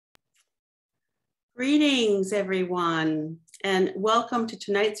Greetings, everyone, and welcome to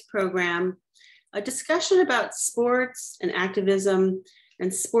tonight's program, a discussion about sports and activism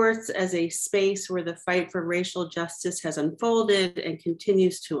and sports as a space where the fight for racial justice has unfolded and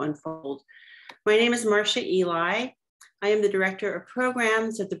continues to unfold. My name is Marcia Eli. I am the Director of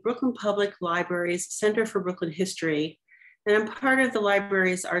Programs at the Brooklyn Public Library's Center for Brooklyn History, and I'm part of the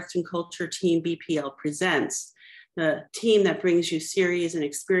library's Arts and Culture team, BPL Presents, the team that brings you series and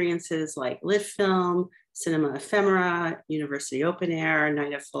experiences like Lit Film, Cinema Ephemera, University Open Air,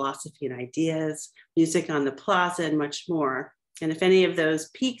 Night of Philosophy and Ideas, Music on the Plaza, and much more. And if any of those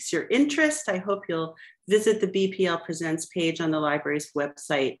piques your interest, I hope you'll visit the BPL Presents page on the library's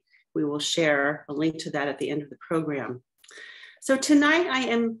website. We will share a link to that at the end of the program. So tonight I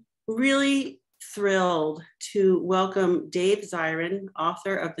am really thrilled to welcome Dave Zirin,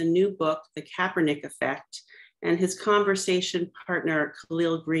 author of the new book, The Kaepernick Effect, and his conversation partner,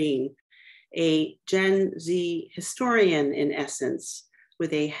 Kahlil Greene, a Gen Z historian in essence, with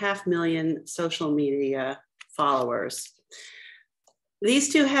 500,000 social media followers.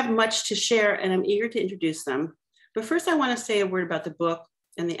 These two have much to share, and I'm eager to introduce them. But first, I want to say a word about the book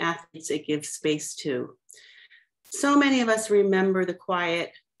and the athletes it gives space to. So many of us remember the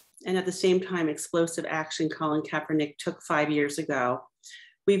quiet and at the same time explosive action Colin Kaepernick took 5 years ago.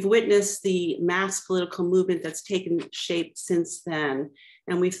 We've witnessed the mass political movement that's taken shape since then.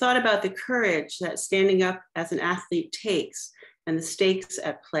 And we've thought about the courage that standing up as an athlete takes and the stakes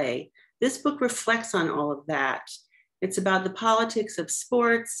at play. This book reflects on all of that. It's about the politics of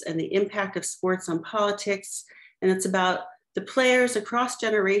sports and the impact of sports on politics. And it's about the players across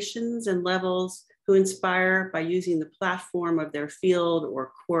generations and levels who inspire by using the platform of their field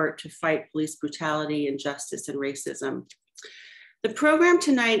or court to fight police brutality, injustice, and racism. The program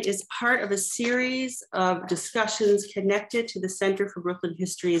tonight is part of a series of discussions connected to the Center for Brooklyn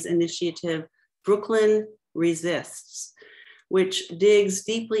History's initiative, Brooklyn Resists, which digs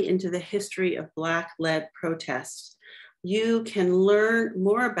deeply into the history of Black-led protests. You can learn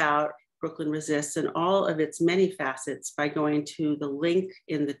more about Brooklyn Resists and all of its many facets by going to the link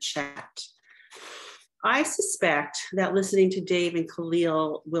in the chat. I suspect that listening to Dave and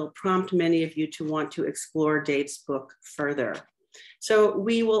Kahlil will prompt many of you to want to explore Dave's book further. So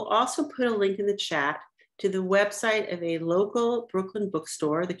we will also put a link in the chat to the website of a local Brooklyn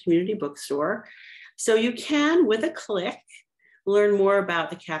bookstore, the community bookstore. So you can, with a click, learn more about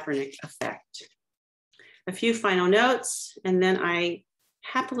the Kaepernick Effect. A few final notes, and then I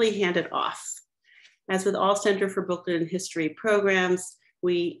happily hand it off. As with all Center for Brooklyn History programs,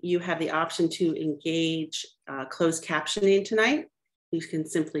 you have the option to engage closed captioning tonight. You can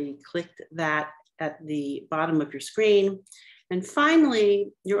simply click that at the bottom of your screen. And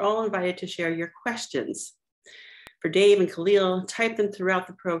finally, you're all invited to share your questions. For Dave and Kahlil, type them throughout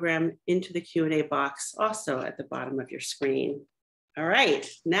the program into the Q&A box, also at the bottom of your screen. All right,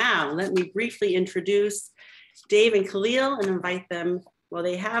 now let me briefly introduce Dave and Kahlil and invite them, well,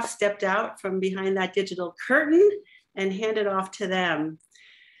 they have stepped out from behind that digital curtain, and hand it off to them.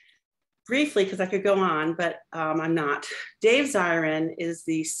 Briefly, because I could go on, but I'm not. Dave Zirin is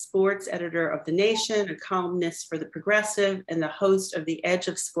the sports editor of The Nation, a columnist for The Progressive, and the host of the Edge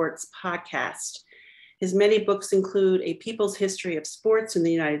of Sports podcast. His many books include A People's History of Sports in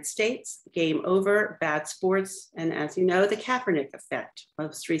the United States, Game Over, Bad Sports, and as you know, The Kaepernick Effect,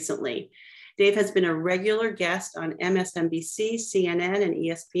 most recently. Dave has been a regular guest on MSNBC, CNN, and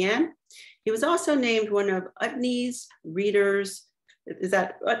ESPN. He was also named one of Utne's readers. Is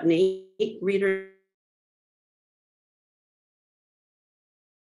that Utne reader?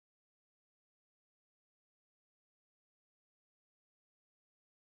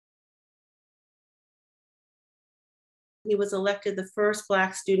 He was elected the first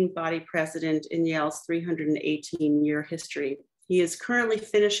Black student body president in Yale's 318-year history. He is currently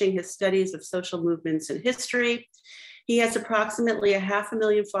finishing his studies of social movements and history. He has approximately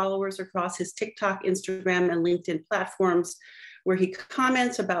 500,000 followers across his TikTok, Instagram, and LinkedIn platforms, where he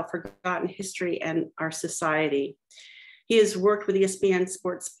comments about forgotten history and our society. He has worked with ESPN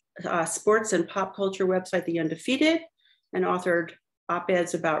sports and pop culture website, The Undefeated, and authored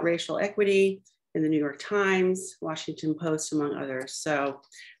op-eds about racial equity in the New York Times, Washington Post, among others. So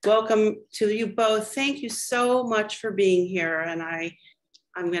welcome to you both. Thank you so much for being here. And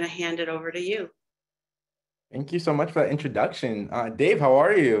I'm gonna hand it over to you. Thank you so much for that introduction. Dave, how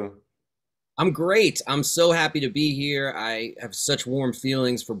are you? I'm great. I'm so happy to be here. I have such warm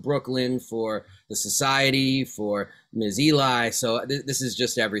feelings for Brooklyn, for the society, for Ms. Eli. So this is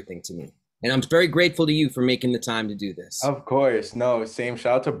just everything to me. And I'm very grateful to you for making the time to do this. Of course. No, same.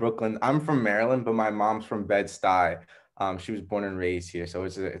 Shout out to Brooklyn. I'm from Maryland, but my mom's from Bed-Stuy. She was born and raised here, so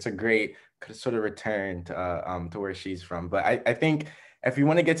it's a great sort of return to where she's from. But I think if you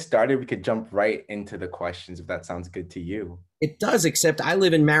want to get started, we could jump right into the questions if that sounds good to you. It does, except I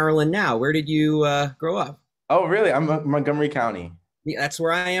live in Maryland now. Where did you grow up? Oh, really? I'm Montgomery County, Yeah, that's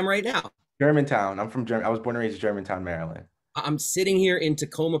where I am right now. Germantown. I'm from I was born and raised in Germantown, Maryland. I'm sitting here in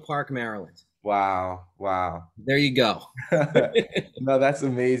Tacoma Park, Maryland. Wow, wow. There you go. No, that's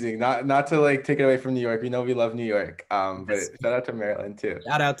amazing. Not to like take it away from New York. We know we love New York. But shout out to Maryland too.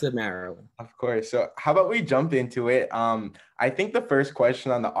 Shout out to Maryland. Of course. So how about we jump into it? I think the first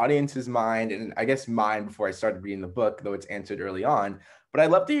question on the audience's mind, and I guess mine before I started reading the book, though it's answered early on, but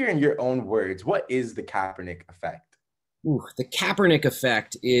I'd love to hear in your own words, what is the Kaepernick effect? Ooh, the Kaepernick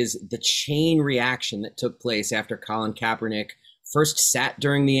effect is the chain reaction that took place after Colin Kaepernick first sat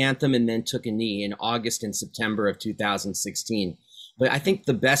during the anthem and then took a knee in August and September of 2016. But I think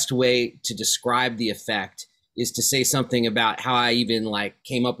the best way to describe the effect is to say something about how I even like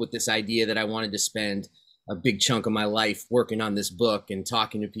came up with this idea that I wanted to spend a big chunk of my life working on this book and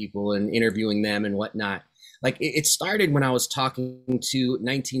talking to people and interviewing them and whatnot. Like it started when I was talking to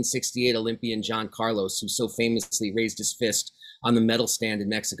 1968 Olympian John Carlos, who so famously raised his fist on the medal stand in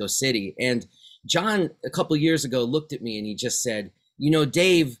Mexico City. And John, a couple of years ago, looked at me and he just said, you know,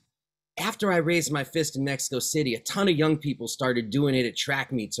 Dave, after I raised my fist in Mexico City, a ton of young people started doing it at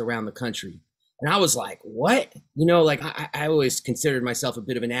track meets around the country. And I was like, what? You know, like I always considered myself a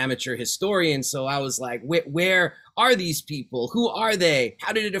bit of an amateur historian. So I was like, where are these people? Who are they?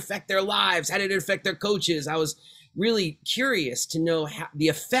 How did it affect their lives? How did it affect their coaches? I was really curious to know the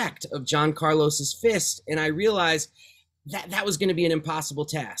effect of John Carlos's fist. And I realized that that was going to be an impossible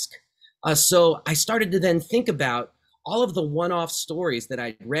task. So I started to then think about all of the one-off stories that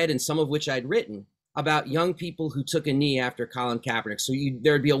I'd read and some of which I'd written about young people who took a knee after Colin Kaepernick. So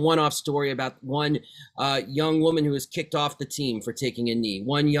there'd be a one-off story about one young woman who was kicked off the team for taking a knee,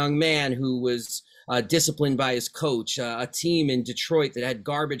 one young man who was disciplined by his coach, a team in Detroit that had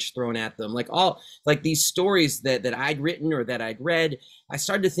garbage thrown at them, like these stories that I'd written or that I'd read. I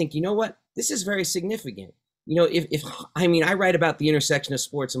started to think, you know what, this is very significant. You know, if I mean, I write about the intersection of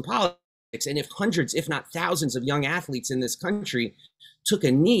sports and politics. And if hundreds, if not thousands of young athletes in this country took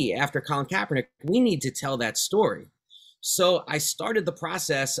a knee after Colin Kaepernick, we need to tell that story. So I started the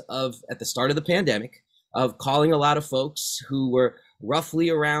process at the start of the pandemic, of calling a lot of folks who were roughly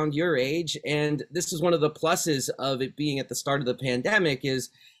around your age. And this is one of the pluses of it being at the start of the pandemic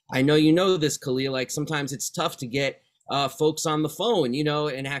is, I know you know this, Kahlil, like sometimes it's tough to get folks on the phone, you know,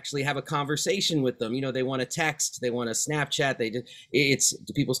 and actually have a conversation with them. You know, they want to text, they want to Snapchat.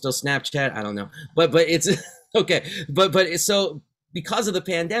 Do people still Snapchat? I don't know, but it's okay. But so because of the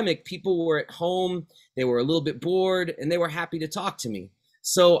pandemic, people were at home, they were a little bit bored and they were happy to talk to me.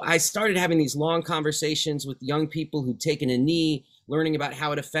 So I started having these long conversations with young people who'd taken a knee, learning about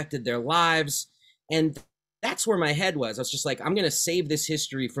how it affected their lives. And that's where my head was. I was just like, I'm going to save this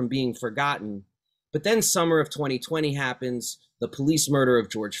history from being forgotten. But then summer of 2020 happens, the police murder of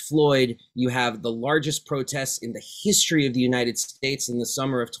George Floyd. You have the largest protests in the history of the United States in the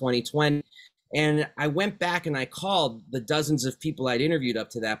summer of 2020. And I went back and I called the dozens of people I'd interviewed up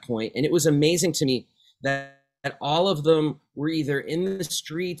to that point. And it was amazing to me that all of them were either in the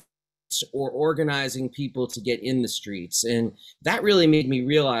streets or organizing people to get in the streets. And that really made me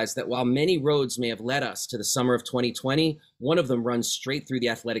realize that while many roads may have led us to the summer of 2020, one of them runs straight through the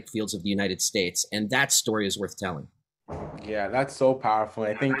athletic fields of the United States. And that story is worth telling. Yeah, that's so powerful.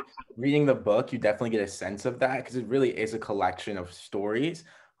 And I think reading the book, you definitely get a sense of that because it really is a collection of stories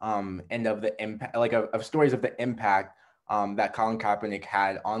and of the impact, like of stories of the impact that Colin Kaepernick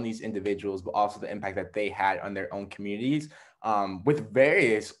had on these individuals, but also the impact that they had on their own communities. With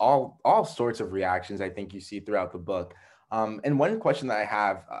various, all sorts of reactions I think you see throughout the book. And one question that I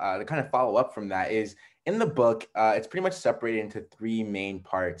have to kind of follow up from that is, in the book, it's pretty much separated into three main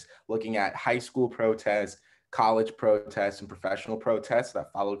parts, looking at high school protests, college protests, and professional protests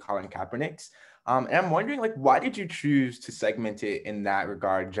that followed Colin Kaepernick's. And I'm wondering, like, why did you choose to segment it in that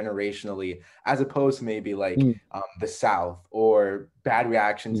regard generationally, as opposed to maybe like the South or bad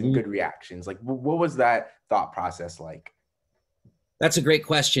reactions and good reactions? Like, what was that thought process like? That's a great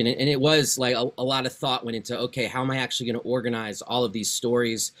question. And it was like a lot of thought went into, okay, how am I actually going to organize all of these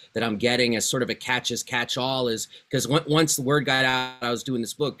stories that I'm getting as sort of a catch-all is because once the word got out, I was doing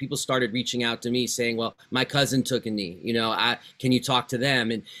this book, people started reaching out to me saying, well, my cousin took a knee, you know, can you talk to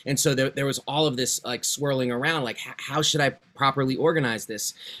them? And so there was all of this like swirling around, like how should I properly organize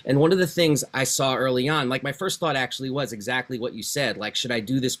this? And one of the things I saw early on, like my first thought actually was exactly what you said, like, should I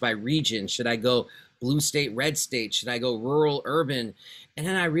do this by region? Should I go blue state, red state? Should I go rural, urban? And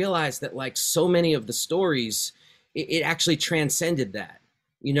then I realized that like so many of the stories, it actually transcended that,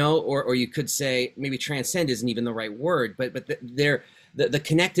 you know, or you could say maybe transcend isn't even the right word, but the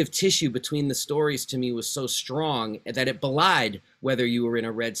connective tissue between the stories to me was so strong that it belied whether you were in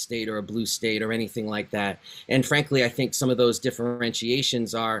a red state or a blue state or anything like that. And frankly, I think some of those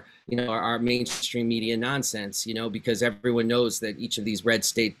differentiations are, you know, are mainstream media nonsense, you know, because everyone knows that each of these red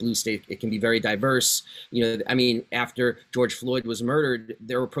state, blue state, it can be very diverse. You know, I mean, after George Floyd was murdered,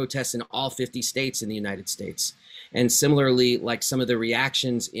 there were protests in all 50 states in the United States. And similarly, like some of the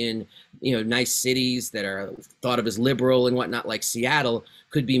reactions in, you know, nice cities that are thought of as liberal and whatnot, like Seattle,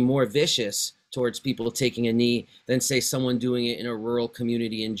 could be more vicious towards people taking a knee than, say, someone doing it in a rural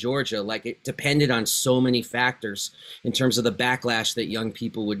community in Georgia. Like, it depended on so many factors in terms of the backlash that young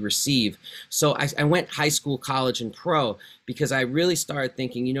people would receive. So I went high school, college, and pro because I really started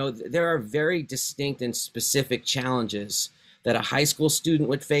thinking, you know, there are very distinct and specific challenges that a high school student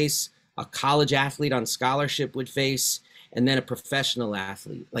would face, a college athlete on scholarship would face, and then a professional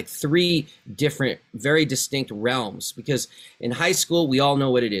athlete, like three different, very distinct realms. Because in high school, we all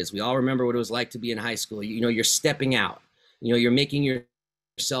know what it is. We all remember what it was like to be in high school. You know, you're stepping out, you know, you're making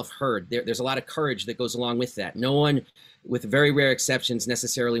yourself heard. There's a lot of courage that goes along with that. No one, with very rare exceptions,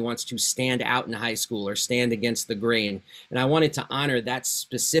 necessarily wants to stand out in high school or stand against the grain. And I wanted to honor that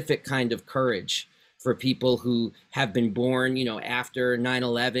specific kind of courage for people who have been born, you know, after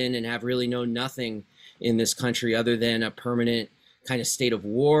 9/11 and have really known nothing in this country other than a permanent kind of state of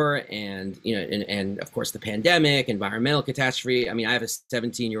war and, you know, and of course the pandemic, environmental catastrophe. I mean, I have a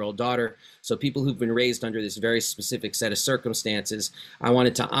 17-year-old daughter, so people who've been raised under this very specific set of circumstances, I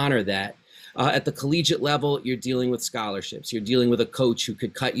wanted to honor that. At the collegiate level, you're dealing with scholarships. You're dealing with a coach who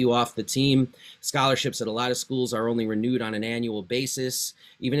could cut you off the team. Scholarships at a lot of schools are only renewed on an annual basis.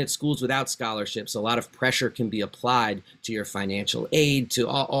 Even at schools without scholarships, a lot of pressure can be applied to your financial aid, to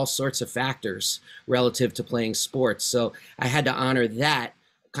all sorts of factors relative to playing sports. So I had to honor that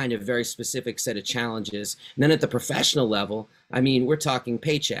kind of very specific set of challenges. And then at the professional level, I mean, we're talking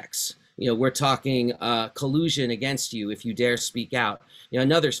paychecks. You know, we're talking collusion against you if you dare speak out. You know,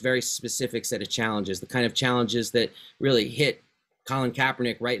 another very specific set of challenges, the kind of challenges that really hit Colin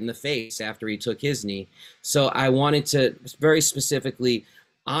Kaepernick right in the face after he took his knee. So I wanted to very specifically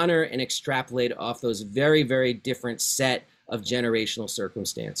honor and extrapolate off those very, very different set of generational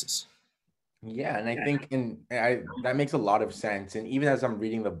circumstances. Yeah, and I think that makes a lot of sense. And even as I'm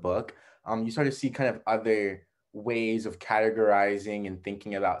reading the book, you start to see kind of other ways of categorizing and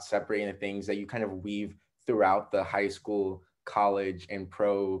thinking about separating the things that you kind of weave throughout the high school, college, and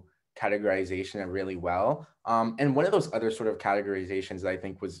pro categorization really well. And one of those other sort of categorizations that I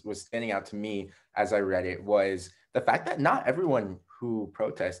think was standing out to me as I read it was the fact that not everyone who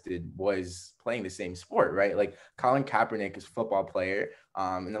protested was playing the same sport, right? Like Colin Kaepernick is a football player,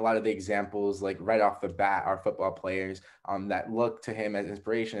 and a lot of the examples, like right off the bat, are football players that look to him as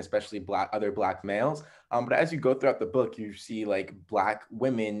inspiration, especially other black males. But as you go throughout the book, you see like black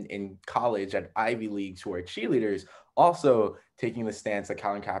women in college at Ivy Leagues who are cheerleaders also taking the stance that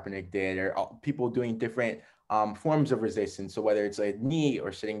Colin Kaepernick did, or people doing different forms of resistance. So whether it's a knee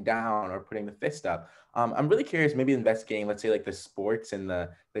or sitting down or putting the fist up. I'm really curious, maybe investigating, let's say, like the sports and the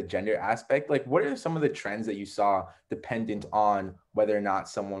gender aspect. Like, what are some of the trends that you saw dependent on whether or not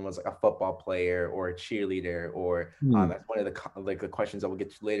someone was like a football player or a cheerleader, or that's one of the questions that we'll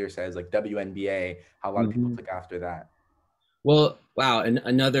get to later, says like WNBA, how a lot of people took after that. Well, wow, and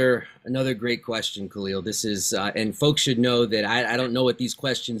another great question, Kahlil. This is, and folks should know that I don't know what these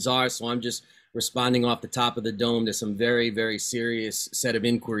questions are, so I'm just responding off the top of the dome to some very, very serious set of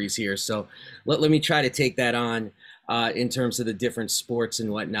inquiries here. So let me try to take that on in terms of the different sports and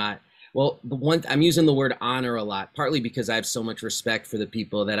whatnot. Well, I'm using the word honor a lot, partly because I have so much respect for the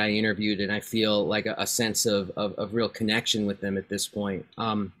people that I interviewed, and I feel like a sense of real connection with them at this point.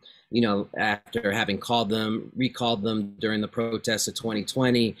 You know, after having recalled them during the protests of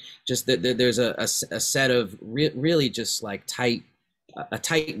 2020, just that there's a set of really just like a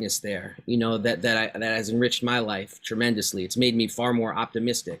tightness there, you know, that has enriched my life tremendously. It's made me far more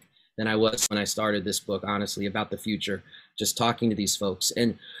optimistic than I was when I started this book, honestly, about the future, just talking to these folks.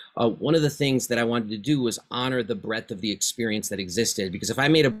 And one of the things that I wanted to do was honor the breadth of the experience that existed, because if I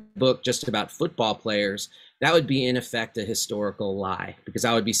made a book just about football players, that would be in effect a historical lie, because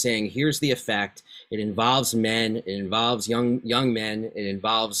I would be saying, here's the effect. It involves men, it involves young men, it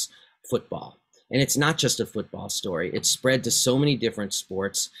involves football. And it's not just a football story. It's spread to so many different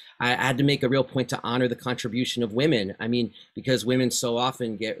sports. I had to make a real point to honor the contribution of women. I mean, because women so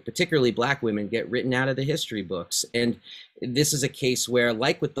often particularly black women, get written out of the history books. And this is a case where,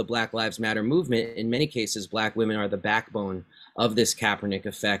 like with the Black Lives Matter movement, in many cases, black women are the backbone of this Kaepernick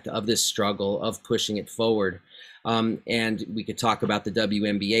effect, of this struggle, of pushing it forward. And we could talk about the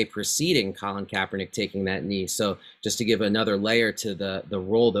WNBA preceding Colin Kaepernick taking that knee. So just to give another layer to the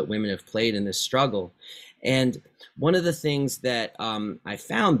role that women have played in this struggle. And one of the things that I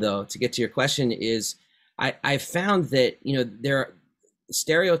found, though, to get to your question, is I found that,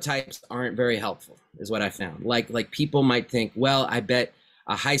 stereotypes aren't very helpful, is what I found. Like people might think, well, I bet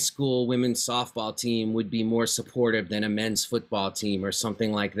a high school women's softball team would be more supportive than a men's football team or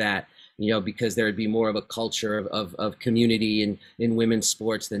something like that, because there would be more of a culture of community in women's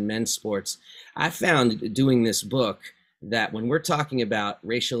sports than men's sports. I found doing this book that when we're talking about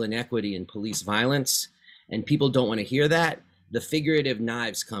racial inequity and police violence, and people don't want to hear that, the figurative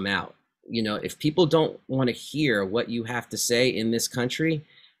knives come out. If people don't want to hear what you have to say in this country,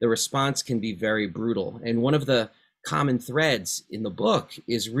 the response can be very brutal. And one of the common threads in the book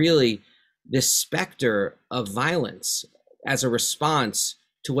is really this specter of violence as a response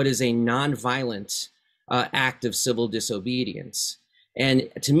to what is a nonviolent act of civil disobedience. And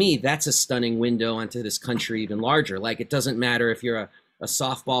to me, that's a stunning window onto this country even larger. Like, it doesn't matter if you're a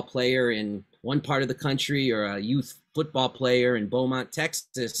softball player in one part of the country or a youth football player in Beaumont,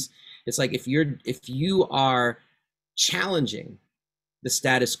 Texas. It's like, if you are challenging the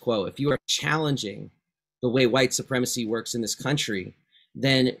status quo, if you are challenging the way white supremacy works in this country,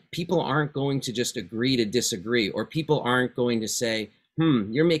 then people aren't going to just agree to disagree, or people aren't going to say,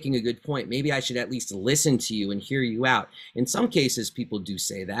 you're making a good point. Maybe I should at least listen to you and hear you out. In some cases, people do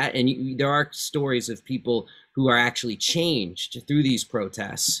say that. And there are stories of people who are actually changed through these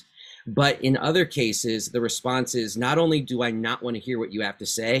protests. But in other cases, the response is, not only do I not want to hear what you have to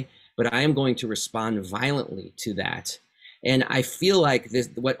say, but I am going to respond violently to that. And I feel like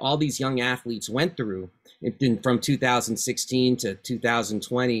what all these young athletes went through from 2016 to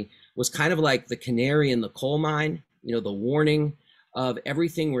 2020 was kind of like the canary in the coal mine, the warning of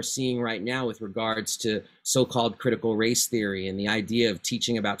everything we're seeing right now with regards to so-called critical race theory and the idea of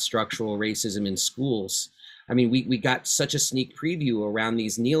teaching about structural racism in schools. I mean, we got such a sneak preview around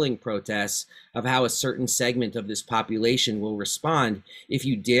these kneeling protests of how a certain segment of this population will respond if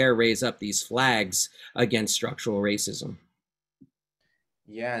you dare raise up these flags against structural racism.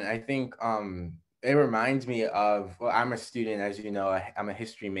 Yeah, and I think it reminds me of, well, I'm a student, as you know, I'm a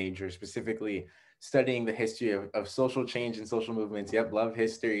history major, specifically studying the history of social change and social movements. Yep, love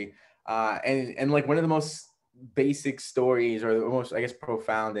history. And like one of the most basic stories, or the most, I guess,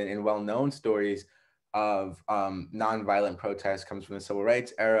 profound and well-known stories of nonviolent protests comes from the civil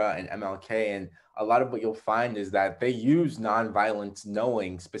rights era and MLK. And a lot of what you'll find is that they use nonviolence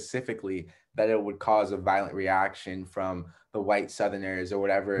knowing specifically that it would cause a violent reaction from the white Southerners or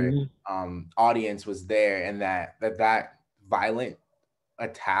whatever audience was there, and that violent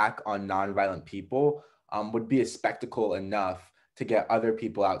attack on nonviolent people would be a spectacle enough to get other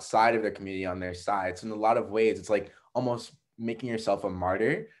people outside of their community on their side. So in a lot of ways, it's like almost making yourself a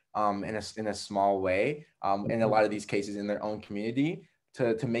martyr in a small way, in a lot of these cases in their own community,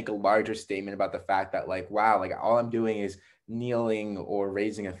 to make a larger statement about the fact that, like, wow, like all I'm doing is kneeling or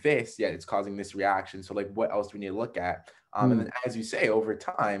raising a fist, yet it's causing this reaction. So like, what else do we need to look at? And then, as you say, over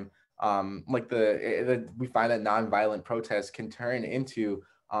time, like we find that nonviolent protests can turn into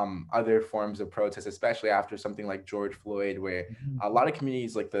other forms of protest, especially after something like George Floyd, where a lot of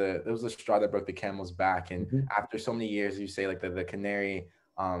communities, like it was the straw that broke the camel's back. And after so many years, you say like the canary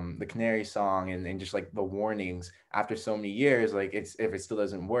song and just like the warnings, after so many years, like if it still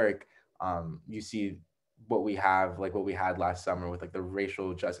doesn't work, you see what we had last summer with like the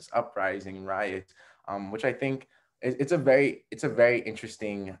racial justice uprising and riots, which I think it's a very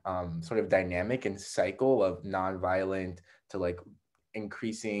interesting sort of dynamic and cycle of nonviolent to like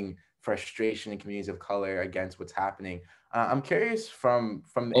increasing frustration in communities of color against what's happening. I'm curious from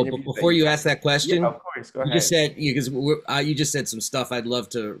the interview. But before you ask that question, yeah, of course, go ahead. You just said, because you just said some stuff I'd love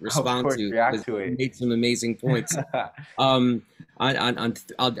to respond to. React to it. You made some amazing points. I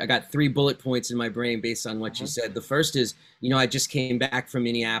got 3 bullet points in my brain based on what you said. The first is, I just came back from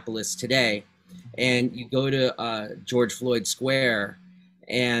Minneapolis today, and you go to George Floyd Square,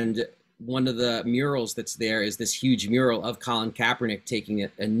 and one of the murals that's there is this huge mural of Colin Kaepernick taking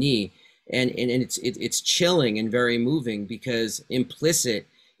a knee. And it's chilling and very moving, because implicit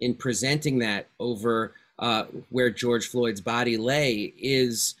in presenting that over where George Floyd's body lay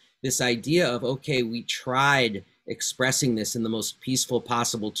is this idea of, okay, we tried expressing this in the most peaceful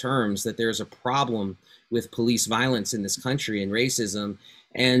possible terms, that there's a problem with police violence in this country and racism,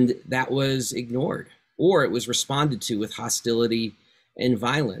 and that was ignored, or it was responded to with hostility and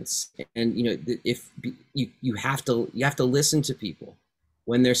violence. And if you have to listen to people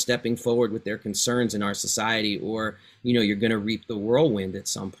when they're stepping forward with their concerns in our society, or you're going to reap the whirlwind at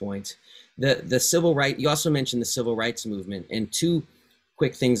some point. the civil right, you also mentioned the civil rights movement, and two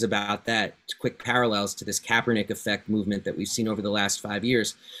quick things about that, quick parallels to this Kaepernick Effect movement that we've seen over the last 5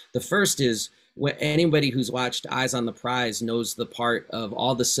 years. The first is, when anybody who's watched Eyes on the Prize knows the part of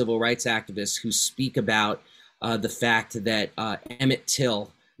all the civil rights activists who speak about the fact that Emmett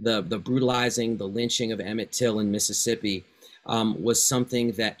Till, the brutalizing, the lynching of Emmett Till in Mississippi, was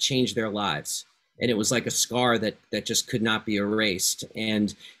something that changed their lives. And it was like a scar that just could not be erased.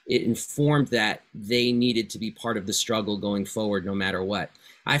 And it informed that they needed to be part of the struggle going forward, no matter what.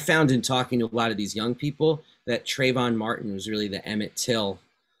 I found in talking to a lot of these young people that Trayvon Martin was really the Emmett Till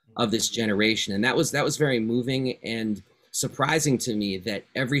of this generation. And that was very moving and surprising to me, that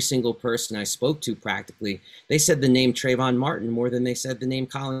every single person I spoke to practically, they said the name Trayvon Martin more than they said the name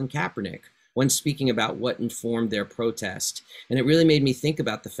Colin Kaepernick when speaking about what informed their protest. And it really made me think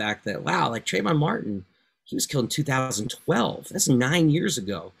about the fact that, wow, like Trayvon Martin, he was killed in 2012. That's 9 years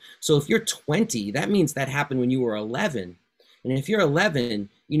ago. So if you're 20, that means that happened when you were 11. And if you're 11,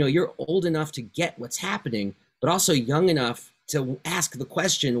 you know, you're old enough to get what's happening, but also young enough to ask the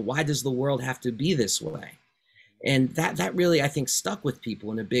question, why does the world have to be this way? And that really, I think, stuck with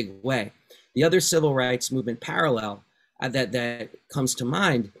people in a big way. The other civil rights movement parallel that comes to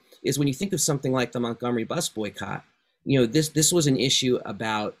mind is when you think of something like the Montgomery bus boycott. You know, this was an issue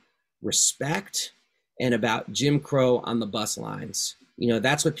about respect and about Jim Crow on the bus lines. You know,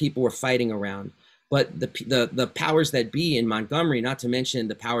 that's what people were fighting around. But the powers that be in Montgomery, not to mention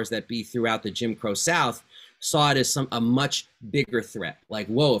the powers that be throughout the Jim Crow South, saw it as a much bigger threat. Like,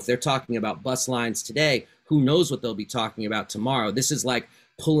 whoa, if they're talking about bus lines today, who knows what they'll be talking about tomorrow? This is like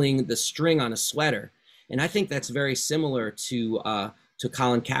pulling the string on a sweater. And I think that's very similar to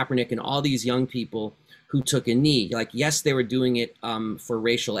Colin Kaepernick and all these young people who took a knee. Like, yes, they were doing it for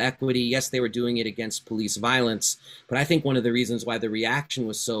racial equity. Yes, they were doing it against police violence. But I think one of the reasons why the reaction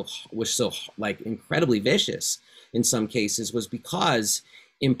was so like incredibly vicious in some cases was because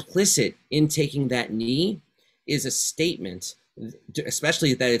implicit in taking that knee is a statement,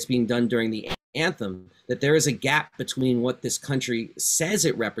 especially that it's being done during the anthem, that there is a gap between what this country says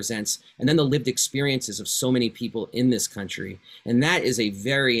it represents and then the lived experiences of so many people in this country. And that is a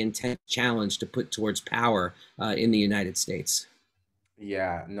very intense challenge to put towards power in the United States.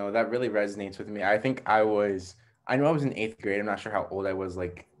 Yeah, no, that really resonates with me. I think I know I was in 8th grade. I'm not sure how old I was,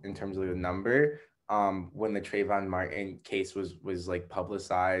 like, in terms of the number, when the Trayvon Martin case was like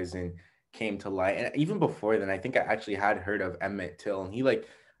publicized and came to light. And even before then, I think I actually had heard of Emmett Till, and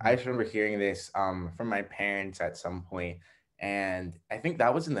I just remember hearing this from my parents at some point, and I think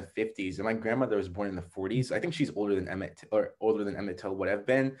that was in the 50s. And my grandmother was born in the 40s. I think she's older than Emmett Till would have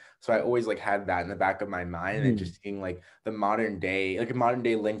been. So I always like had that in the back of my mind, and then just seeing like the modern day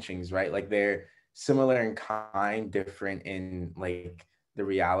lynchings, right? Like they're similar in kind, different in like the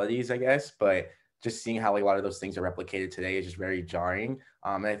realities, I guess, but just seeing how like a lot of those things are replicated today is just very jarring.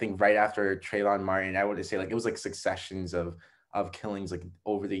 And I think right after Trayvon Martin, I would say like it was like successions of killings like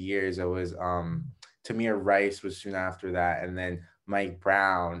over the years. It was Tamir Rice was soon after that, and then Mike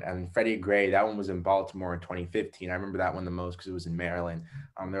Brown and Freddie Gray. That one was in Baltimore in 2015. I remember that one the most because it was in Maryland.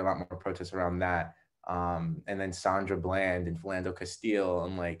 There were a lot more protests around that. And then Sandra Bland and Philando Castile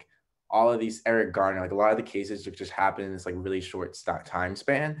and like all of these, Eric Garner, like a lot of the cases just happened in this like really short time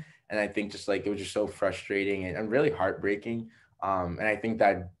span. And I think just like it was just so frustrating and really heartbreaking. And I think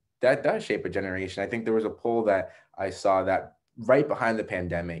that does shape a generation. I think there was a poll that I saw that right behind the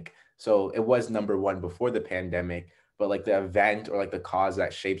pandemic. So it was number one before the pandemic, but like the event or like the cause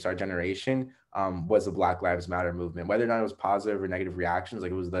that shapes our generation was the Black Lives Matter movement. Whether or not it was positive or negative reactions,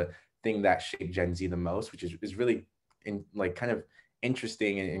 like it was the thing that shaped Gen Z the most, which is really kind of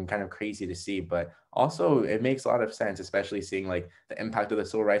interesting and kind of crazy to see. But also it makes a lot of sense, especially seeing like the impact of the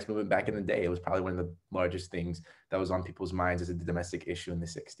civil rights movement back in the day. It was probably one of the largest things that was on people's minds as a domestic issue in the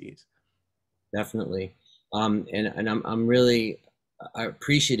 60s. Definitely. And I'm really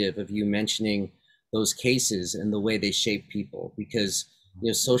appreciative of you mentioning those cases and the way they shape people, because, you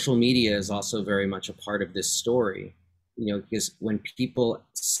know, social media is also very much a part of this story, you know, because when people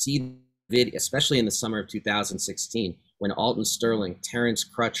see video, especially in the summer of 2016, when Alton Sterling, Terrence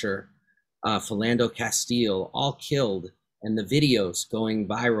Crutcher, Philando Castile, all killed, and the videos going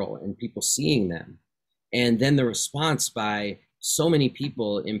viral and people seeing them. And then the response by so many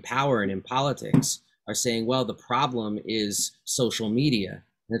people in power and in politics are saying, well, the problem is social media.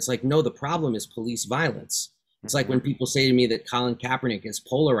 And it's like, no, the problem is police violence. It's like when people say to me that Colin Kaepernick is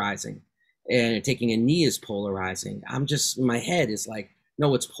polarizing and taking a knee is polarizing. I'm just, my head is like, no,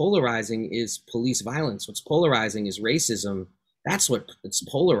 what's polarizing is police violence. What's polarizing is racism. That's what it's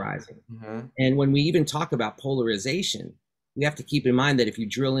polarizing. And when we even talk about polarization, we have to keep in mind that if you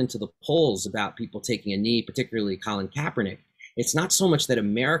drill into the polls about people taking a knee, particularly Colin Kaepernick, it's not so much that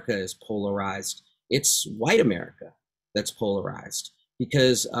America is polarized, it's white America that's polarized,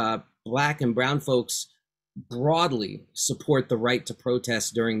 because Black and brown folks broadly support the right to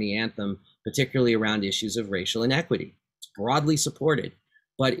protest during the anthem, particularly around issues of racial inequity. It's broadly supported,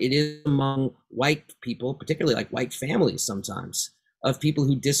 but it is among white people, particularly like white families sometimes, of people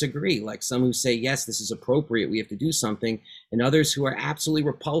who disagree, like some who say, yes, this is appropriate, we have to do something, and others who are absolutely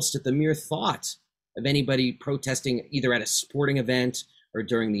repulsed at the mere thought of anybody protesting either at a sporting event or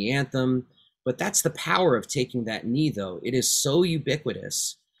during the anthem. But that's the power of taking that knee, though. It is so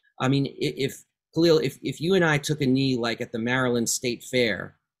ubiquitous. I mean, if Kahlil, if you and I took a knee like at the Maryland State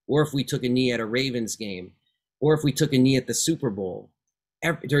Fair, or if we took a knee at a Ravens game, or if we took a knee at the Super Bowl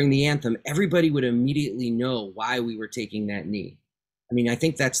during the anthem, everybody would immediately know why we were taking that knee. I mean, I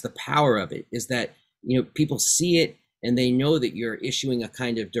think that's the power of it, is that, you know, people see it and they know that you're issuing a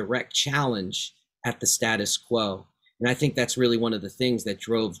kind of direct challenge at the status quo. And I think that's really one of the things that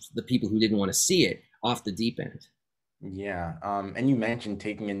drove the people who didn't want to see it off the deep end. Yeah. And you mentioned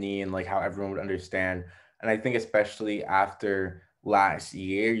taking a knee and like how everyone would understand. And I think especially after last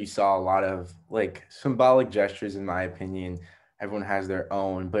year, you saw a lot of like symbolic gestures, in my opinion. Everyone has their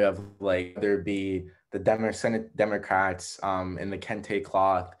own, but of like there be the Senate Democrats in the kente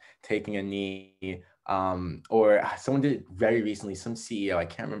cloth taking a knee, or someone did it very recently, some CEO, I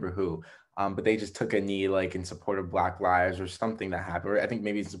can't remember who, but they just took a knee like in support of Black lives or something that happened. Or I think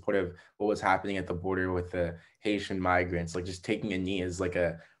maybe in support of what was happening at the border with the Haitian migrants, like just taking a knee as like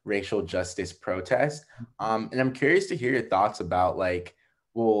a racial justice protest. And I'm curious to hear your thoughts about like,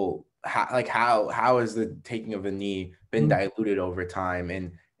 well, how has the taking of a knee been diluted over time,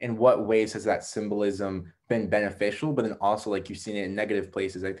 and in what ways has that symbolism been beneficial, but then also like you've seen it in negative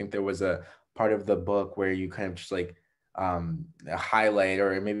places? I think there was a part of the book where you kind of just like highlight,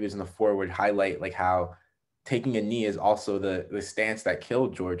 or maybe it was in the forward, highlight like how taking a knee is also the stance that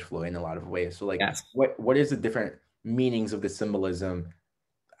killed George Floyd in a lot of ways. So like, Yes. what is the different meanings of the symbolism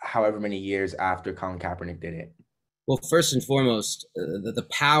however many years after Colin Kaepernick did it? Well, first and foremost, the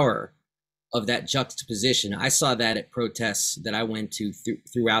power of that juxtaposition. I saw that at protests that I went to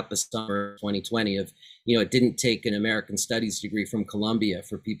throughout the summer of 2020 of, you know, it didn't take an American Studies degree from Columbia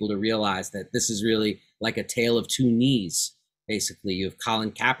for people to realize that this is really like a tale of two knees. Basically, you have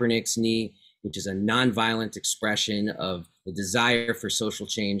Colin Kaepernick's knee, which is a nonviolent expression of the desire for social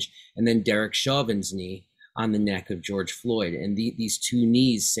change, and then Derek Chauvin's knee on the neck of George Floyd. And these two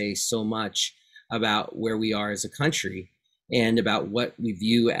knees say so much about where we are as a country and about what we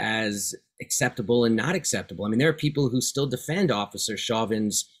view as acceptable and not acceptable. I mean, there are people who still defend Officer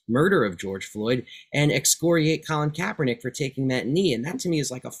Chauvin's murder of George Floyd and excoriate Colin Kaepernick for taking that knee. And that to me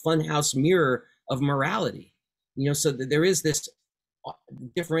is like a funhouse mirror of morality. You know, so there is this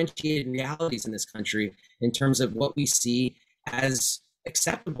differentiated realities in this country in terms of what we see as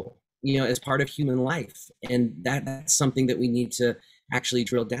acceptable, you know, as part of human life. And that's something that we need to actually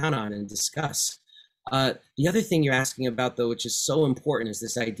drill down on and discuss. The other thing you're asking about, though, which is so important, is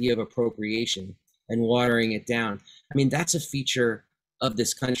this idea of appropriation and watering it down. I mean, that's a feature of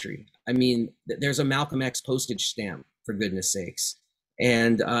this country. I mean, there's a Malcolm X postage stamp, for goodness sakes.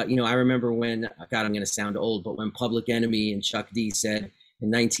 And, you know, I remember when, God, I'm going to sound old, but when Public Enemy and Chuck D said in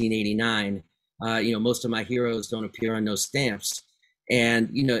 1989, you know, most of my heroes don't appear on no stamps. And,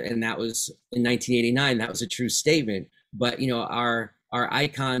 you know, and that was in 1989, that was a true statement. But, you know, our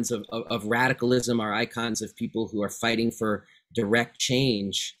icons of radicalism, our icons of people who are fighting for direct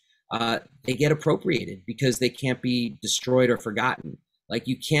change, they get appropriated because they can't be destroyed or forgotten. Like,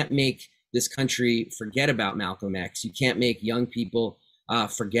 you can't make this country forget about Malcolm X. You can't make young people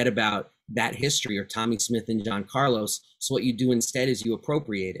forget about that history, or Tommy Smith and John Carlos. So what you do instead is you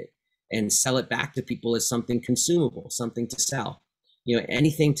appropriate it and sell it back to people as something consumable, something to sell. You know,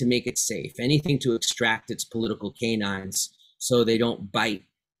 anything to make it safe, anything to extract its political canines so they don't bite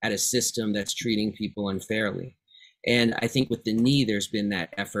at a system that's treating people unfairly. And I think with the knee, there's been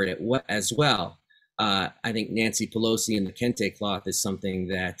that effort as well. I think Nancy Pelosi and the kente cloth is something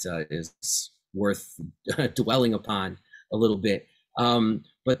that is worth dwelling upon a little bit.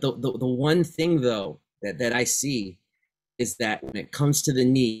 But the one thing, though, that I see is that when it comes to the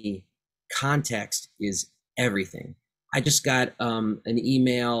knee, context is everything. I just got an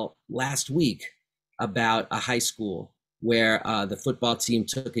email last week about a high school where the football team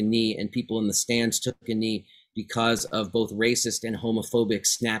took a knee and people in the stands took a knee because of both racist and homophobic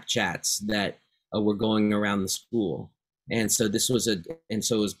Snapchats that were going around the school. And so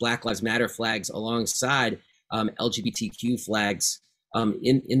it was Black Lives Matter flags alongside LGBTQ flags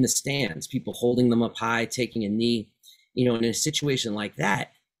in the stands, people holding them up high, taking a knee. you know, in a situation like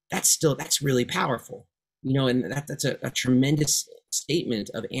that, that's really powerful, you know, and that's a tremendous statement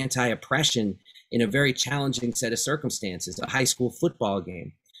of anti-oppression in a very challenging set of circumstances, a high school football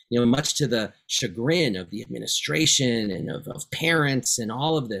game, you know, much to the chagrin of the administration and of parents and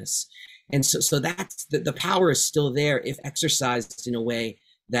all of this. And so that's the power is still there if exercised in a way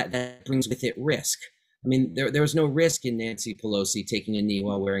that brings with it risk. I mean, there was no risk in Nancy Pelosi taking a knee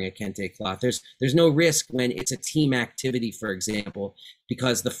while wearing a kente cloth. There's no risk when it's a team activity, for example,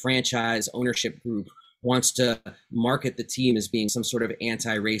 because the franchise ownership group wants to market the team as being some sort of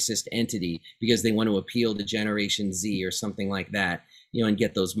anti-racist entity because they want to appeal to Generation Z or something like that, you know, and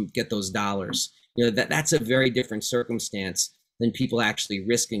get those dollars. You know, that's a very different circumstance than people actually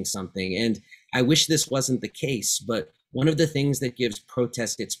risking something. And I wish this wasn't the case, but one of the things that gives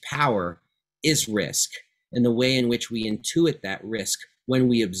protest its power is risk and the way in which we intuit that risk when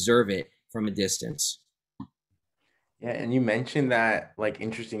we observe it from a distance. Yeah, and you mentioned that like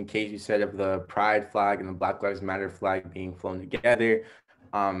interesting case you said of the pride flag and the Black Lives Matter flag being flown together.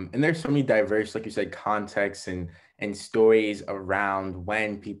 And there's so many diverse, like you said, contexts and stories around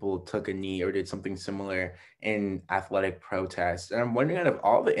when people took a knee or did something similar in athletic protests. And I'm wondering, out of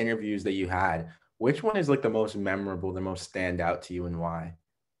all the interviews that you had, which one is like the most memorable, the most stand out to you, and why?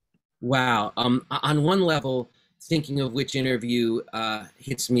 Wow. On one level, thinking of which interview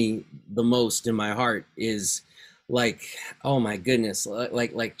hits me the most in my heart is like, oh my goodness,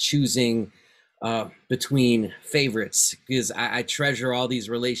 like choosing between favorites, because I treasure all these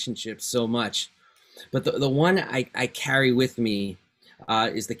relationships so much. But the one I carry with me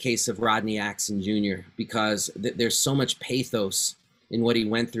is the case of Rodney Axon Jr., because there's so much pathos in what he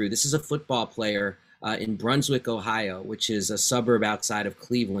went through. This is a football player in Brunswick, Ohio, which is a suburb outside of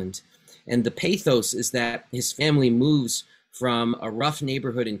Cleveland. And the pathos is that his family moves from a rough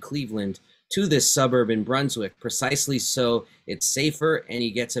neighborhood in Cleveland to this suburb in Brunswick, precisely so it's safer and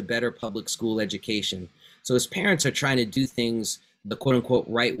he gets a better public school education. So his parents are trying to do things the quote unquote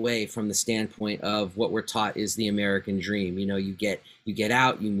right way from the standpoint of what we're taught is the American dream. You know, you get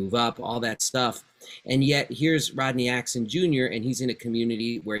out, you move up, all that stuff. And yet here's Rodney Axon Jr., and he's in a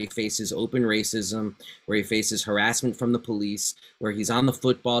community where he faces open racism, where he faces harassment from the police, where he's on the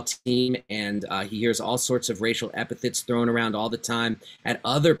football team and he hears all sorts of racial epithets thrown around all the time at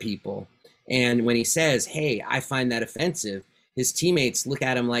other people. And when he says, hey, I find that offensive, his teammates look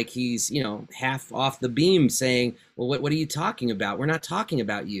at him like he's, you know, half off the beam saying, well, what are you talking about? We're not talking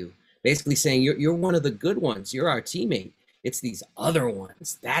about you. Basically saying, you're one of the good ones. You're our teammate. It's these other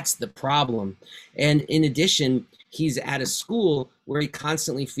ones. That's the problem. And in addition, he's at a school where he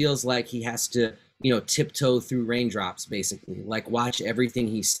constantly feels like he has to, you know, tiptoe through raindrops, basically, like watch everything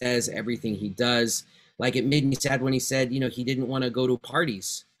he says, everything he does. Like it made me sad when he said, you know, he didn't want to go to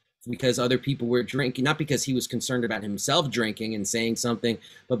parties because other people were drinking, not because he was concerned about himself drinking and saying something,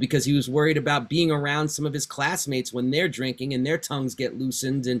 but because he was worried about being around some of his classmates when they're drinking and their tongues get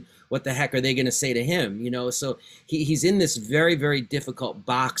loosened, and what the heck are they going to say to him, you know? So he's in this very, very difficult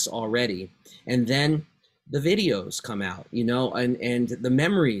box already. And then the videos come out, you know, and the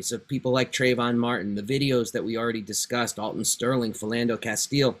memories of people like Trayvon Martin, the videos that we already discussed, Alton Sterling, Philando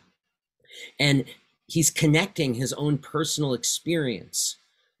Castile, and he's connecting his own personal experience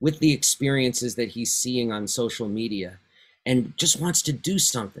with the experiences that he's seeing on social media, and just wants to do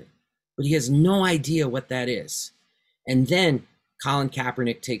something, but he has no idea what that is. And then Colin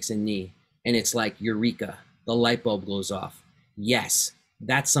Kaepernick takes a knee, and it's like, eureka, the light bulb goes off. Yes,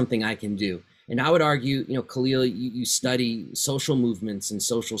 that's something I can do. And I would argue, you know, Kahlil, you study social movements and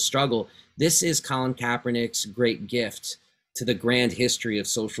social struggle. This is Colin Kaepernick's great gift to the grand history of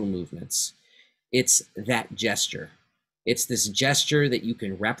social movements. It's that gesture. It's this gesture that you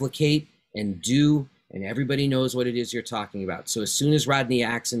can replicate and do, and everybody knows what it is you're talking about. So as soon as Rodney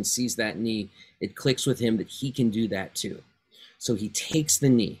Axon sees that knee, it clicks with him that he can do that too. So he takes the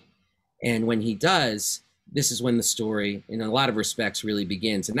knee. And when he does, this is when the story, in a lot of respects, really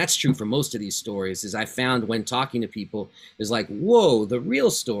begins. And that's true for most of these stories, is I found when talking to people, is like, whoa, the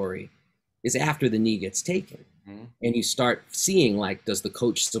real story is after the knee gets taken. Mm-hmm. And you start seeing, like, does the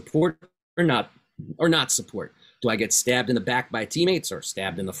coach support or not support? Do I get stabbed in the back by teammates or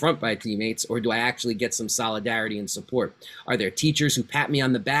stabbed in the front by teammates? Or do I actually get some solidarity and support? Are there teachers who pat me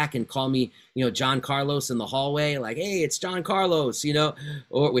on the back and call me, you know, John Carlos in the hallway? Like, hey, it's John Carlos, you know,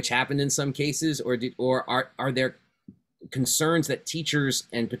 or which happened in some cases, or are there concerns that teachers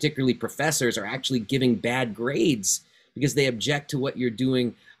and particularly professors are actually giving bad grades because they object to what you're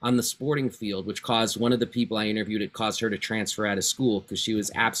doing on the sporting field, which caused one of the people I interviewed, it caused her to transfer out of school because she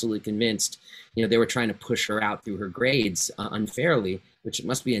was absolutely convinced, you know, they were trying to push her out through her grades unfairly, which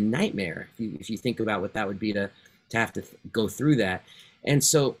must be a nightmare if you think about what that would be to to have to go through that. And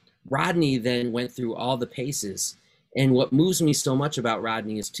so Rodney then went through all the paces. And what moves me so much about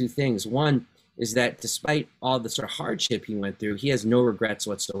Rodney is two things. One is that despite all the sort of hardship he went through, he has no regrets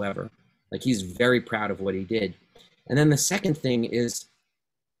whatsoever. Like, he's very proud of what he did. And then the second thing is,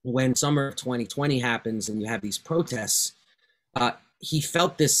 when summer of 2020 happens and you have these protests, he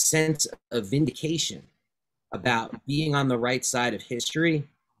felt this sense of vindication about being on the right side of history,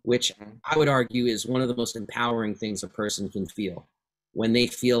 which I would argue is one of the most empowering things a person can feel, when they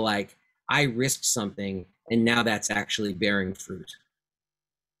feel like, I risked something and now that's actually bearing fruit.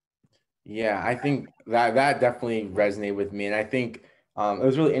 Yeah, I think that definitely resonated with me. And I think it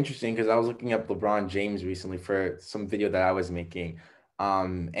was really interesting because I was looking up LeBron James recently for some video that I was making.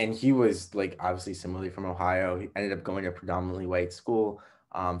 And he was like obviously similarly from Ohio. He ended up going to a predominantly white school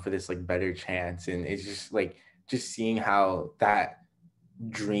for this like better chance. And it's just like just seeing how that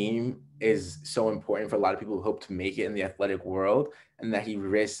dream is so important for a lot of people who hope to make it in the athletic world, and that he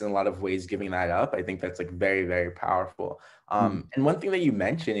risks in a lot of ways giving that up. I think that's like very, very powerful. And one thing that you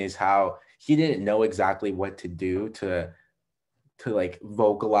mentioned is how he didn't know exactly what to do to like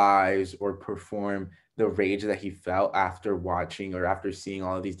vocalize or perform the rage that he felt after watching or after seeing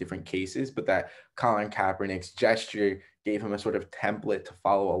all of these different cases, but that Colin Kaepernick's gesture gave him a sort of template to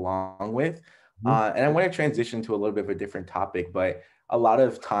follow along with. And I want to transition to a little bit of a different topic, but a lot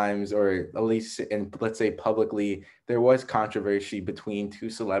of times, or at least in, let's say publicly, there was controversy between two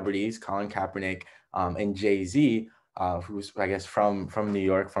celebrities, Colin Kaepernick and Jay-Z, who's I guess from New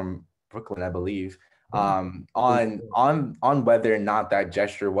York, from Brooklyn, I believe, on whether or not that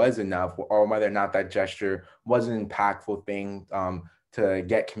gesture was enough, or whether or not that gesture was an impactful thing to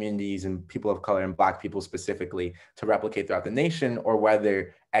get communities and people of color and Black people specifically to replicate throughout the nation, or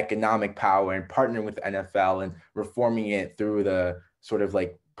whether economic power and partnering with the NFL and reforming it through the sort of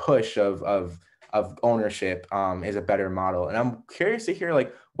like push of ownership is a better model. And I'm curious to hear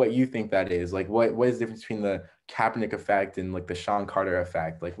like what you think that is. Like what is the difference between the Kaepernick effect and like the Sean Carter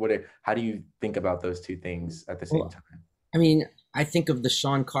effect? Like how do you think about those two things at the same time? I mean, I think of the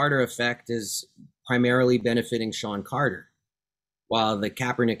Sean Carter effect as primarily benefiting Sean Carter, while the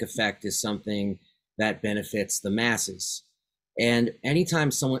Kaepernick effect is something that benefits the masses. And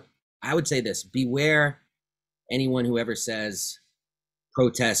anytime someone, I would say this, beware anyone who ever says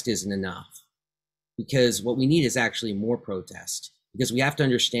protest isn't enough, because what we need is actually more protest, because we have to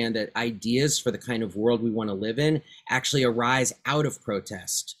understand that ideas for the kind of world we want to live in actually arise out of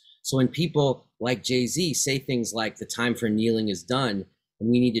protest. So when people like Jay-Z say things like the time for kneeling is done and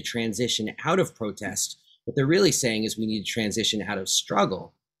we need to transition out of protest, what they're really saying is we need to transition out of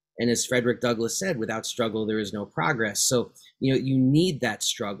struggle. And as Frederick Douglass said, without struggle, there is no progress. So, you need that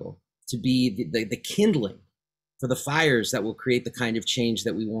struggle to be the kindling for the fires that will create the kind of change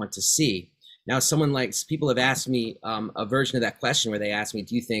that we want to see. Now, people have asked me a version of that question where they ask me,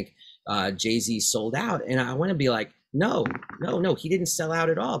 do you think Jay-Z sold out? And I want to be like, no, he didn't sell out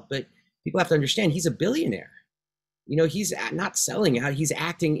at all. But people have to understand he's a billionaire. He's not selling out. He's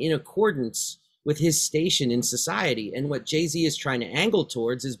acting in accordance with his station in society. And what Jay-Z is trying to angle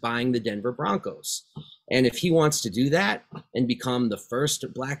towards is buying the Denver Broncos. And if he wants to do that and become the first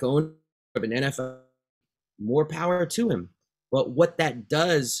Black owner of an NFL, more power to him. But what that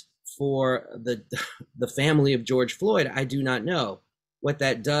does for the family of George Floyd, I do not know. What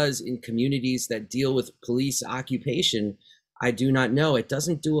that does in communities that deal with police occupation, I do not know. It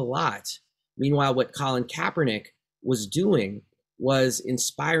doesn't do a lot. Meanwhile, what Colin Kaepernick was doing was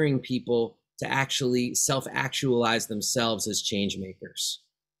inspiring people to actually self-actualize themselves as change makers.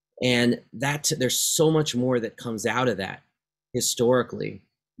 And there's so much more that comes out of that historically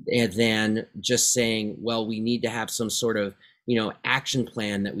than just saying, well, we need to have some sort of, action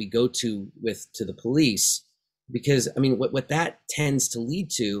plan that we go to the police. Because I mean, what that tends to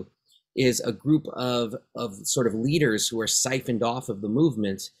lead to is a group of sort of leaders who are siphoned off of the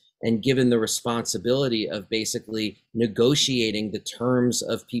movement and given the responsibility of basically negotiating the terms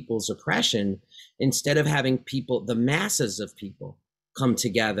of people's oppression, instead of having the masses of people come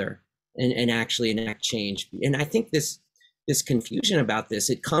together and actually enact change. And I think this confusion about this,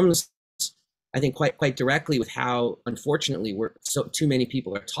 it comes, I think, quite directly with how, unfortunately, too many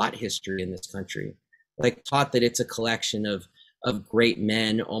people are taught history in this country, like taught that it's a collection of great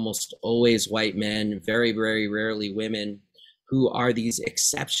men, almost always white men, very, very rarely women, who are these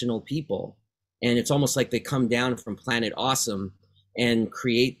exceptional people. And it's almost like they come down from Planet Awesome and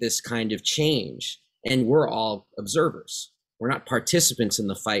create this kind of change. And we're all observers. We're not participants in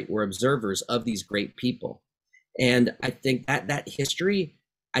the fight. We're observers of these great people. And I think that history,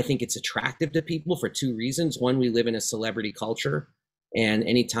 I think it's attractive to people for two reasons. One, we live in a celebrity culture. And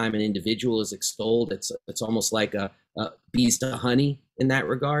anytime an individual is extolled, it's almost like a bees to honey in that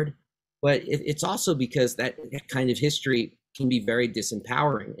regard. But it's also because that kind of history can be very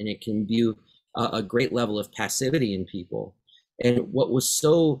disempowering, and it can view a great level of passivity in people. And what was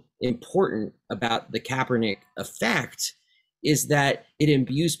so important about the Kaepernick effect is that it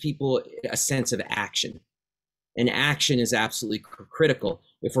imbues people a sense of action. And action is absolutely critical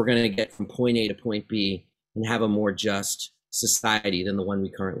if we're going to get from point A to point B and have a more just society than the one we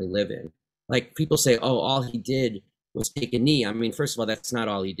currently live in. Like people say, oh, all he did was take a knee. I mean, first of all, that's not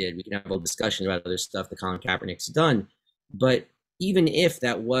all he did. We can have a discussion about other stuff that Colin Kaepernick's done. But even if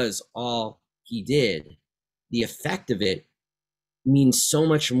that was all he did, the effect of it means so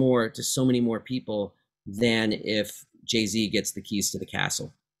much more to so many more people than if Jay-Z gets the keys to the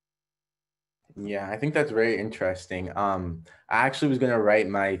castle. Yeah, I think that's very interesting. I actually was going to write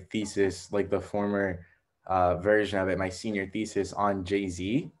my thesis, like the former version of it, my senior thesis on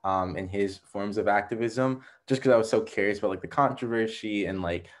Jay-Z and his forms of activism, just because I was so curious about like the controversy and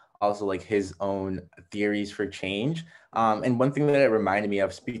like also like his own theories for change. And one thing that it reminded me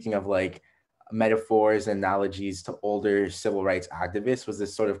of, speaking of like metaphors and analogies to older civil rights activists, was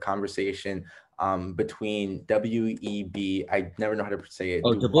this sort of conversation between W.E.B. I never know how to say it.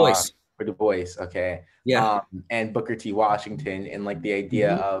 Oh, Du Bois. Or Du Bois, okay. Yeah. And Booker T. Washington, and like the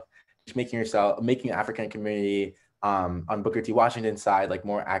idea of just making African community on Booker T. Washington's side like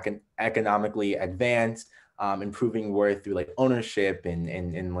more economically advanced, improving worth through like ownership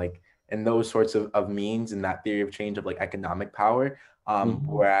and like and those sorts of means, and that theory of change of like economic power.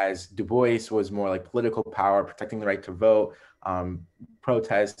 Whereas Du Bois was more like political power, protecting the right to vote,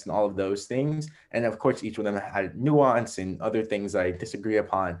 protests, and all of those things. And of course, each of them had nuance and other things I disagree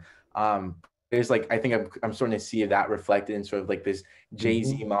upon. There's like, I think I'm starting to see that reflected in sort of like this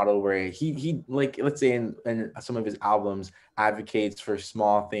Jay-Z model where he like, let's say in some of his albums advocates for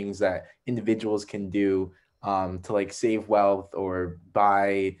small things that individuals can do to like save wealth or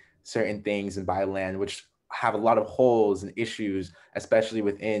buy certain things and buy land, which have a lot of holes and issues, especially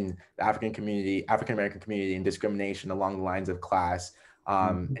within the African American community, and discrimination along the lines of class.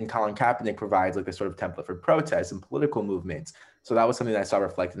 And Colin Kaepernick provides like this sort of template for protests and political movements. So that was something that I saw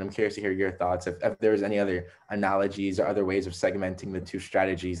reflected. I'm curious to hear your thoughts, if there's any other analogies or other ways of segmenting the two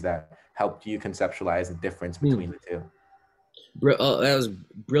strategies that helped you conceptualize the difference between the two. That was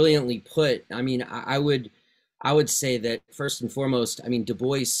brilliantly put. I mean, I would say that first and foremost, I mean, Du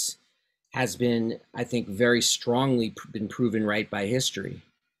Bois has been, I think, very strongly been proven right by history.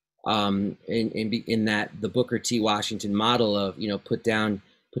 In that the Booker T. Washington model of, you know, put down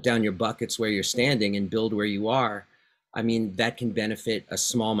your buckets where you're standing and build where you are. I mean, that can benefit a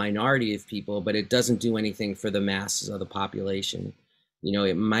small minority of people, but it doesn't do anything for the masses of the population. You know,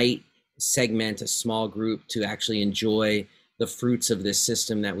 it might segment a small group to actually enjoy the fruits of this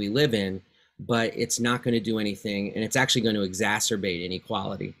system that we live in, but it's not going to do anything, and it's actually going to exacerbate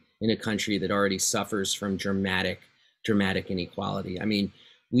inequality in a country that already suffers from dramatic inequality. I mean,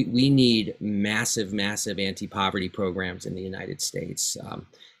 we need massive anti-poverty programs in the United States,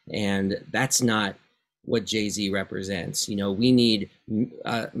 and that's not what Jay-Z represents. You know, we need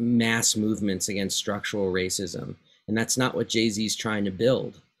mass movements against structural racism, and that's not what Jay-Z's trying to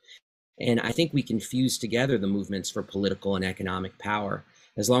build. And I think we can fuse together the movements for political and economic power,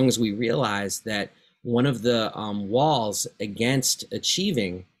 as long as we realize that one of the walls against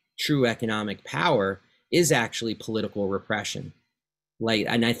achieving true economic power is actually political repression. Like,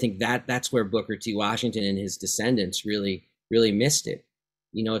 and I think that's where Booker T. Washington and his descendants really missed it.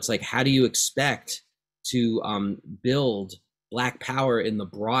 You know, it's like, how do you expect to build Black power in the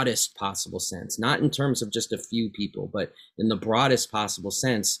broadest possible sense, not in terms of just a few people, but in the broadest possible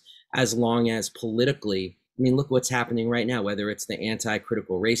sense, as long as politically, I mean, look what's happening right now, whether it's the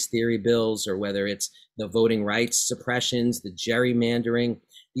anti-critical race theory bills or whether it's the voting rights suppressions, the gerrymandering.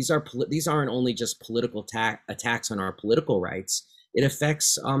 These aren't only just political attacks on our political rights. It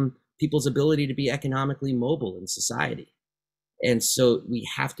affects people's ability to be economically mobile in society. And so we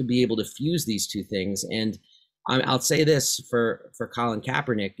have to be able to fuse these two things. And I'll say this for Colin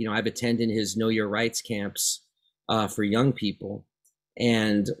Kaepernick, you know, I've attended his Know Your Rights camps for young people.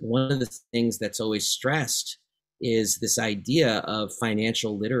 And one of the things that's always stressed is this idea of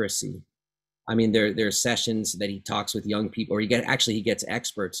financial literacy. I mean, there are sessions that he talks with young people, or he gets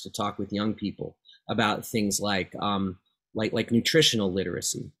experts to talk with young people about things like nutritional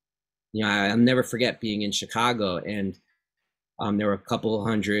literacy. You know, I'll never forget being in Chicago, and there were a couple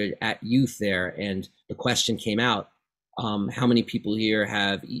hundred at youth there, and the question came out, how many people here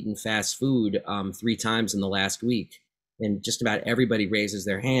have eaten fast food 3 times in the last week? And just about everybody raises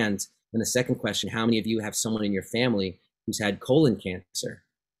their hands. And the second question, how many of you have someone in your family who's had colon cancer,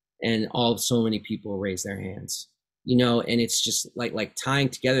 and so many people raise their hands, and it's just like tying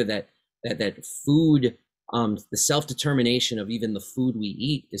together that food, the self-determination of even the food we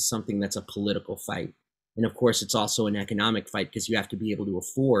eat is something that's a political fight. And of course, it's also an economic fight, because you have to be able to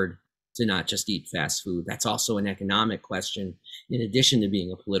afford to not just eat fast food. That's also an economic question, in addition to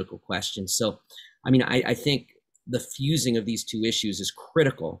being a political question. So, I think the fusing of these two issues is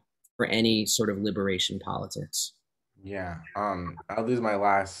critical for any sort of liberation politics. Yeah. I'll lose my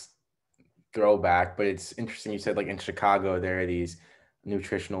last throwback, but it's interesting you said like in Chicago there are these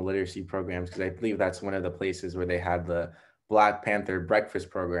nutritional literacy programs, because I believe that's one of the places where they had the Black Panther breakfast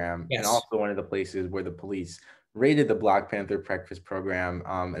program. Yes. And also one of the places where the police raided the Black Panther breakfast program.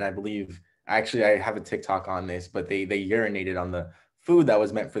 And I believe, actually I have a TikTok on this, but they urinated on the food that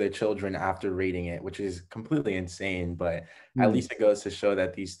was meant for their children after raiding it, which is completely insane. But at least it goes to show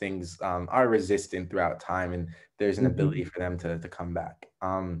that these things are resistant throughout time, and there's an ability for them to come back.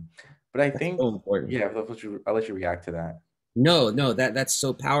 But I think, so important. yeah, I'll let you react to that. No, that's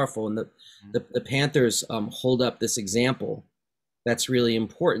so powerful. And the Panthers hold up this example that's really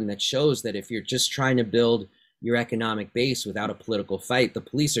important, that shows that if you're just trying to build your economic base without a political fight, the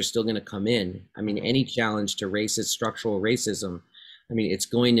police are still going to come in. Any challenge to racist, structural racism, it's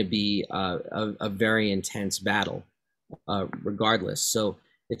going to be a very intense battle, regardless. So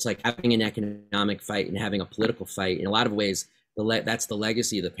it's like having an economic fight and having a political fight. In a lot of ways, that's the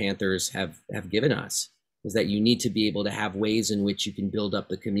legacy the Panthers have given us, is that you need to be able to have ways in which you can build up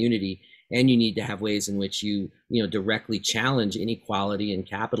the community, and you need to have ways in which you directly challenge inequality and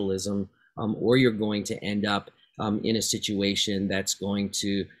capitalism, or you're going to end up in a situation that's going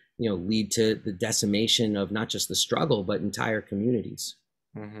to lead to the decimation of not just the struggle, but entire communities.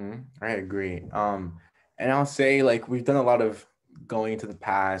 I agree. And I'll say, like, we've done a lot of going into the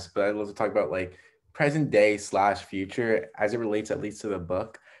past, but I'd love to talk about like present day / future as it relates at least to the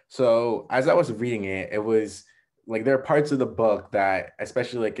book. So as I was reading it, it was like there are parts of the book that,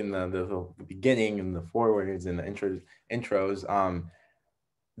 especially like in the beginning and the forewords and the intros,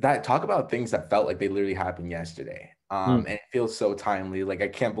 that talk about things that felt like they literally happened yesterday. And it feels so timely. Like, I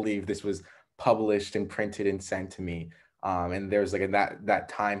can't believe this was published and printed and sent to me. And there's like that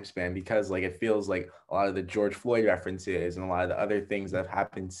time span, because like it feels like a lot of the George Floyd references and a lot of the other things that have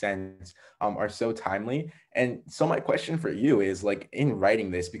happened since are so timely. And so my question for you is, like, in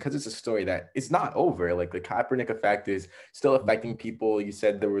writing this, because it's a story that is not over, like the Kaepernick effect is still affecting people. You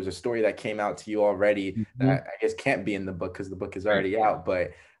said there was a story that came out to you already that I guess can't be in the book because the book is already out.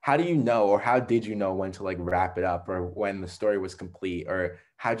 But how do you know, or how did you know when to like wrap it up, or when the story was complete, or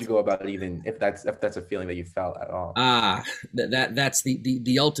how'd you go about it, even if that's a feeling that you felt at all? That's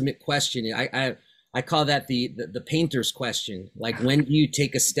the ultimate question. I call that the painter's question. Like, when do you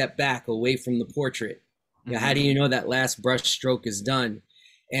take a step back away from the portrait? How do you know that last brush stroke is done?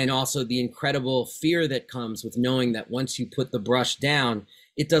 And also the incredible fear that comes with knowing that once you put the brush down,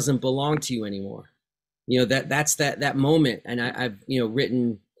 it doesn't belong to you anymore. That's that moment. And I've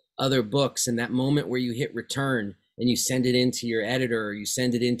written other books, and that moment where you hit return and you send it into your editor, or you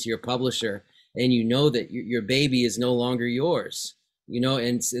send it into your publisher, and you know that your baby is no longer yours,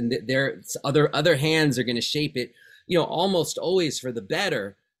 and there's other hands are going to shape it, almost always for the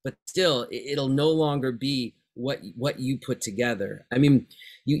better, but still it'll no longer be what you put together.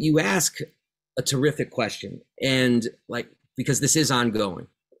 You ask a terrific question, and like, because this is ongoing,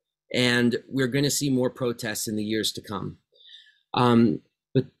 and we're going to see more protests in the years to come.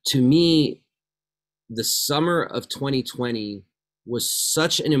 But to me, the summer of 2020 was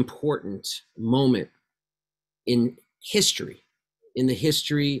such an important moment in history, in the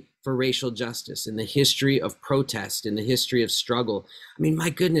history for racial justice, in the history of protest, in the history of struggle. My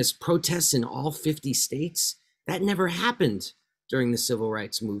goodness, protests in all 50 states, that never happened during the civil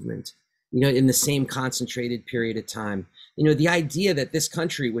rights movement, in the same concentrated period of time. The idea that this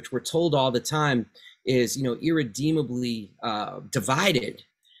country, which we're told all the time, is, irredeemably divided.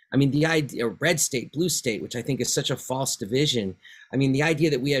 The idea, red state, blue state, which I think is such a false division. The idea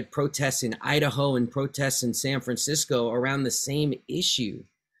that we had protests in Idaho and protests in San Francisco around the same issue,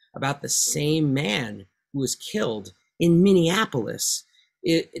 about the same man who was killed in Minneapolis.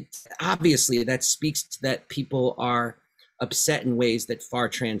 It obviously, that speaks to that people are upset in ways that far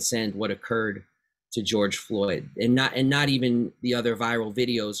transcend what occurred to George Floyd, and not even the other viral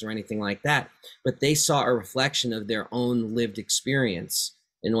videos or anything like that, but they saw a reflection of their own lived experience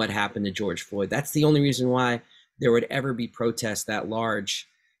in what happened to George Floyd. That's the only reason why there would ever be protests that large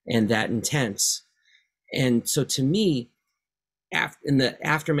and that intense. And so to me, in the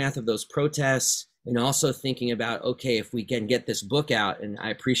aftermath of those protests, and also thinking about, okay, if we can get this book out, and I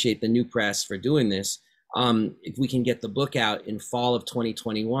appreciate the New Press for doing this, If we can get the book out in fall of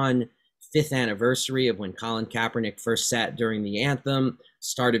 2021, 5th anniversary of when Colin Kaepernick first sat during the anthem,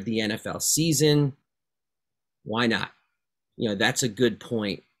 start of the NFL season, why not? You know, that's a good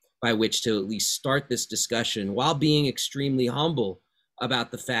point by which to at least start this discussion while being extremely humble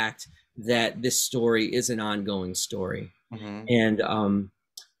about the fact that this story is an ongoing story. Mm-hmm.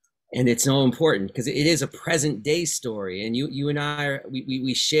 And it's so important because it is a present day story. And you and I,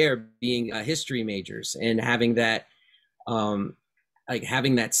 we share being history majors and having that,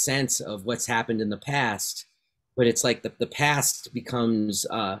 having that sense of what's happened in the past. But it's like the past becomes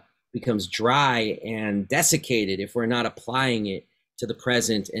dry and desiccated if we're not applying it to the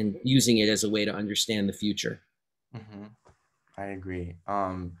present and using it as a way to understand the future. Mm-hmm. I agree.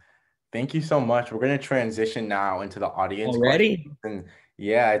 Thank you so much. We're going to transition now into the audience already. And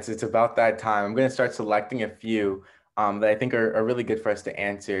yeah, it's about that time. I'm going to start selecting a few that I think are really good for us to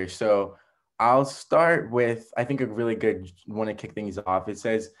answer. So I'll start with, I think, a really good one to kick things off. It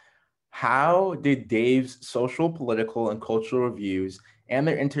says, how did Dave's social, political, and cultural views and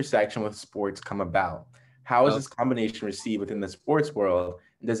their intersection with sports come about? How is this combination received within the sports world?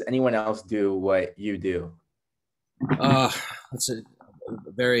 And does anyone else do what you do? That's a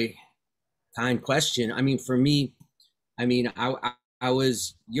very kind question. I mean, for me, I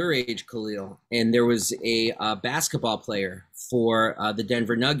was your age, Kahlil, and there was a basketball player for the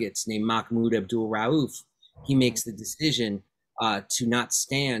Denver Nuggets named Mahmoud Abdul-Rauf. He makes the decision to not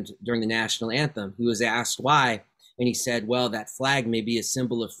stand during the national anthem. He was asked why, and he said, well, that flag may be a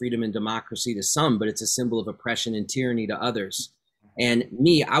symbol of freedom and democracy to some, but it's a symbol of oppression and tyranny to others. And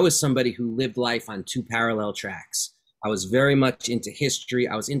me, I was somebody who lived life on two parallel tracks. I was very much into history.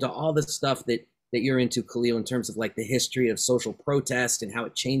 I was into all the stuff that you're into, Kahlil, in terms of like the history of social protest and how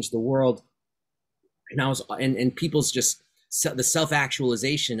it changed the world. And I was, and people's just the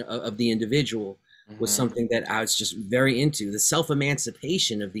self-actualization of the individual was something that I was just very into, the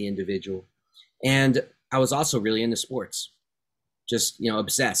self-emancipation of the individual. And I was also really into sports, just, you know,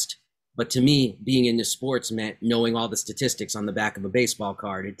 obsessed. But to me, being into sports meant knowing all the statistics on the back of a baseball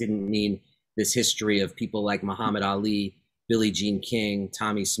card. It didn't mean this history of people like Muhammad Ali, Billie Jean King,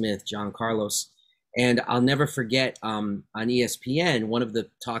 Tommy Smith, John Carlos. And I'll never forget on ESPN, one of the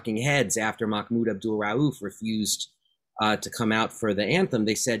talking heads after Mahmoud Abdul-Rauf refused to come out for the anthem,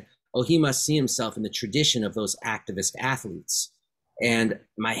 they said, oh, he must see himself in the tradition of those activist athletes. And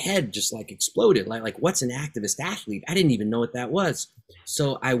my head just like exploded. Like what's an activist athlete? I didn't even know what that was.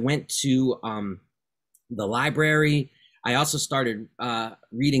 So I went to the library. I also started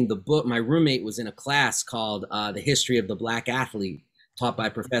reading the book. My roommate was in a class called The History of the Black Athlete, taught by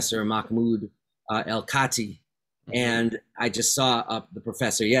Professor Mahmoud El-Kati. And I just saw the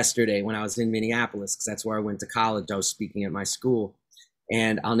professor yesterday when I was in Minneapolis, because that's where I went to college. I was speaking at my school.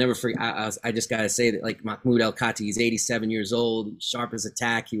 And I'll never forget, I just got to say that like Mahmoud El-Kati, he's 87 years old, sharp as a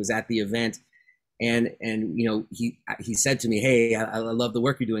tack. He was at the event. And you know, he said to me, hey, I love the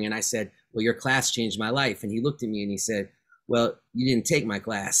work you're doing. And I said, well, your class changed my life. And he looked at me and he said, well, you didn't take my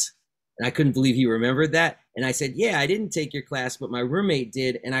class. And I couldn't believe he remembered that. And I said, yeah, I didn't take your class, but my roommate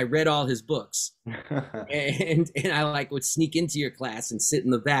did. And I read all his books. and I like would sneak into your class and sit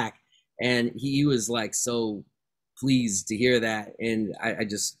in the back. And he was like so pleased to hear that. And I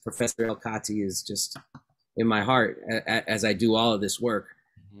just, Professor El-Kati is just in my heart as I do all of this work.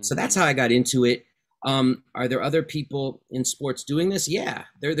 So that's how I got into it. Are there other people in sports doing this? Yeah,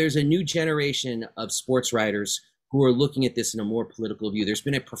 there's a new generation of sports writers who are looking at this in a more political view. There's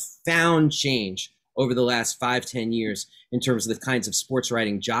been a profound change over the last 5-10 years in terms of the kinds of sports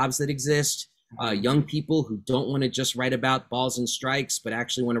writing jobs that exist. Young people who don't want to just write about balls and strikes, but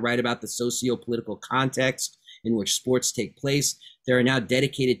actually want to write about the socio-political context in which sports take place. There are now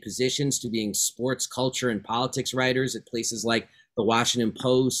dedicated positions to being sports, culture, and politics writers at places like the Washington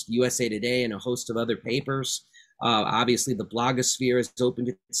Post, USA Today, and a host of other papers. Obviously, the blogosphere has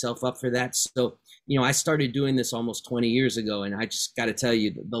opened itself up for that. So, you know, I started doing this almost 20 years ago, and I just got to tell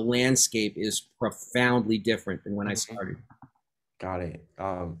you, the landscape is profoundly different than when I started. Got it.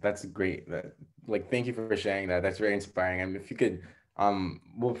 That's great. Thank you for sharing that. That's very inspiring. I mean, if you could,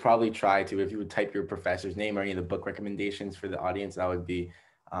 we'll probably try to, if you would type your professor's name or any of the book recommendations for the audience, that would be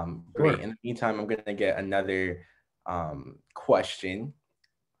great. Sure. In the meantime, I'm going to get another question,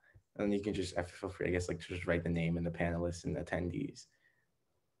 and you can just feel free, I guess, like just write the name and the panelists and the attendees.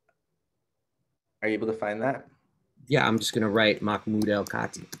 Are you able to find that? Yeah, I'm just going to write Mahmoud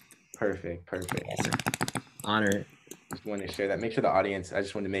El-Kati. Perfect. Yes, honor it. Just want to share that. Make sure the audience, I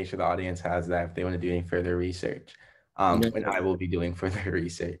just want to make sure the audience has that if they want to do any further research. And I will be doing further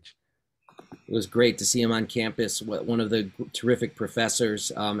research. It was great to see him on campus. One of the terrific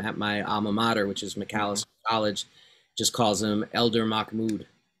professors at my alma mater, which is McAllister College, just calls him Elder Mahmoud.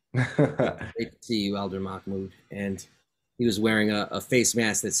 Great to see you, Elder Mahmoud. And he was wearing a face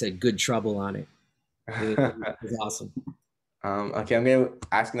mask that said "Good Trouble" on it. It was awesome. Okay, I'm going to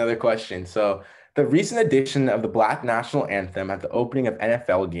ask another question. So, the recent edition of the Black National Anthem at the opening of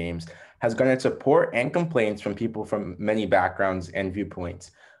NFL games has garnered support and complaints from people from many backgrounds and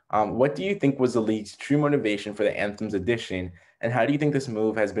viewpoints. What do you think was the league's true motivation for the anthem's addition, and how do you think this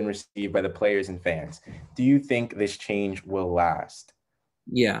move has been received by the players and fans? Do you think this change will last?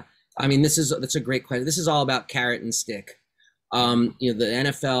 Yeah, I mean, that's a great question. This is all about carrot and stick. The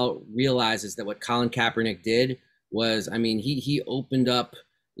NFL realizes that what Colin Kaepernick did was, I mean, he opened up,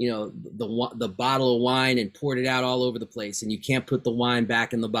 the bottle of wine and poured it out all over the place, and you can't put the wine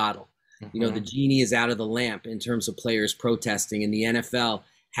back in the bottle. The genie is out of the lamp in terms of players protesting, and the NFL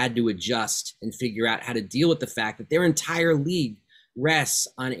had to adjust and figure out how to deal with the fact that their entire league rests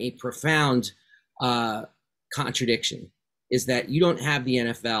on a profound contradiction, is that you don't have the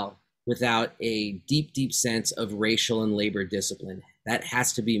NFL without a deep, deep sense of racial and labor discipline. That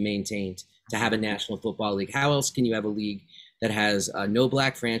has to be maintained to have a National Football League. How else can you have a league that has no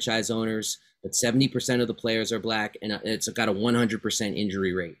black franchise owners, but 70% of the players are black, and it's got a 100%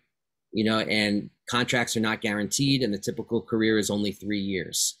 injury rate, and contracts are not guaranteed, and the typical career is only 3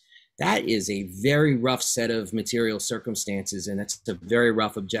 years. That is a very rough set of material circumstances, and that's a very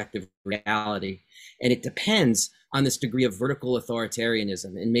rough objective reality. And it depends on this degree of vertical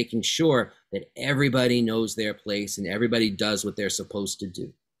authoritarianism and making sure that everybody knows their place and everybody does what they're supposed to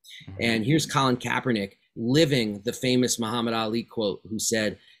do. And here's Colin Kaepernick living the famous Muhammad Ali quote, who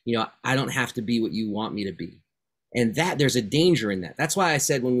said, I don't have to be what you want me to be. And that there's a danger in that. That's why I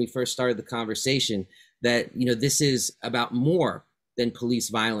said when we first started the conversation that, this is about more than police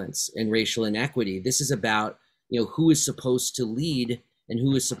violence and racial inequity. This is about, who is supposed to lead and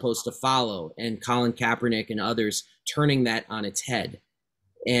who is supposed to follow, and Colin Kaepernick and others turning that on its head.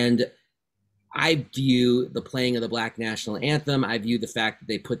 And I view the playing of the Black National Anthem, I view the fact that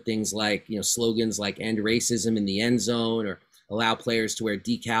they put things like, slogans like "End Racism" in the end zone, or allow players to wear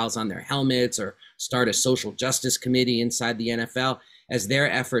decals on their helmets, or start a social justice committee inside the NFL as their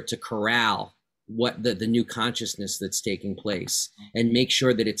effort to corral what the new consciousness that's taking place and make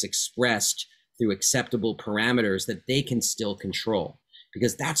sure that it's expressed through acceptable parameters that they can still control.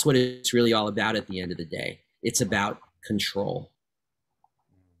 Because that's what it's really all about at the end of the day. It's about control.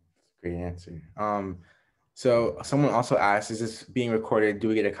 Great answer. So someone also asked, is this being recorded? Do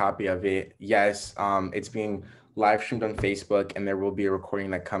we get a copy of it? Yes, it's being live streamed on Facebook, and there will be a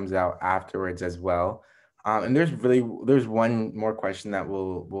recording that comes out afterwards as well. And there's one more question that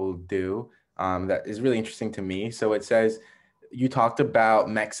we'll do that is really interesting to me. So it says, you talked about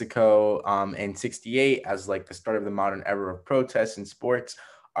Mexico in '68 as like the start of the modern era of protests in sports.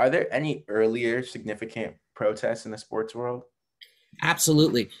 Are there any earlier significant protests in the sports world?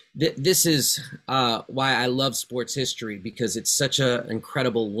 Absolutely. This is why I love sports history, because it's such an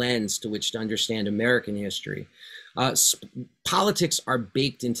incredible lens to which to understand American history. Politics are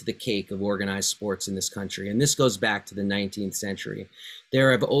baked into the cake of organized sports in this country, and this goes back to the 19th century.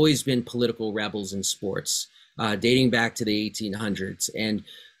 There have always been political rebels in sports, dating back to the 1800s. And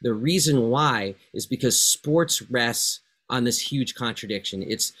the reason why is because sports rests on this huge contradiction.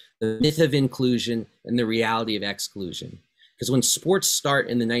 It's the myth of inclusion and the reality of exclusion. Because when sports start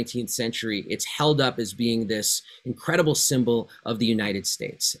in the 19th century, it's held up as being this incredible symbol of the United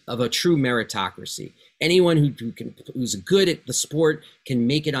States, of a true meritocracy. Anyone who's good at the sport can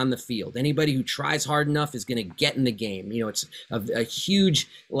make it on the field. Anybody who tries hard enough is going to get in the game. It's a huge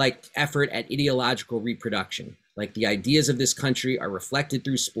effort at ideological reproduction. Like, the ideas of this country are reflected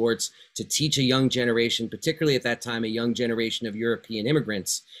through sports to teach a young generation, particularly at that time, a young generation of European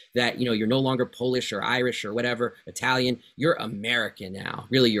immigrants, that, you're no longer Polish or Irish or whatever, Italian, you're American now.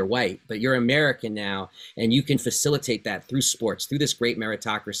 Really, you're white, but you're American now. And you can facilitate that through sports, through this great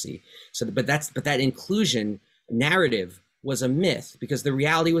meritocracy. But that inclusion narrative was a myth, because the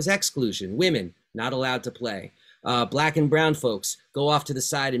reality was exclusion. Women not allowed to play. Black and brown folks, go off to the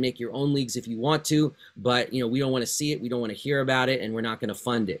side and make your own leagues if you want to, but we don't want to see it, we don't want to hear about it, and we're not going to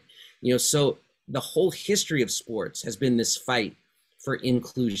fund it. So the whole history of sports has been this fight for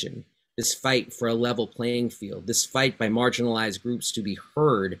inclusion, this fight for a level playing field, this fight by marginalized groups to be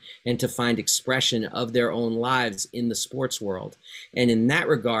heard and to find expression of their own lives in the sports world. And in that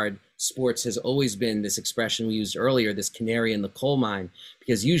regard, sports has always been this expression we used earlier, this canary in the coal mine,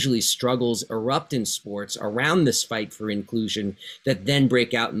 because usually struggles erupt in sports around this fight for inclusion that then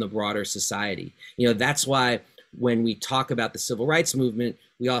break out in the broader society. That's why when we talk about the civil rights movement,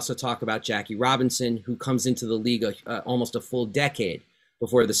 we also talk about Jackie Robinson, who comes into the league almost a full decade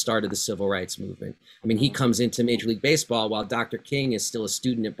before the start of the civil rights movement. I mean, he comes into Major League Baseball while Dr. King is still a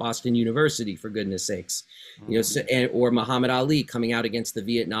student at Boston University, for goodness sakes. You know, so, or Muhammad Ali coming out against the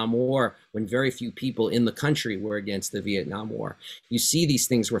Vietnam War when very few people in the country were against the Vietnam War. You see these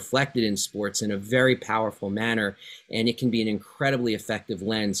things reflected in sports in a very powerful manner, and it can be an incredibly effective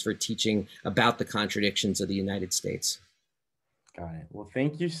lens for teaching about the contradictions of the United States. Got it. Well,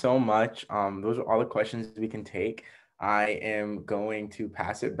 thank you so much. Those are all the questions we can take. I am going to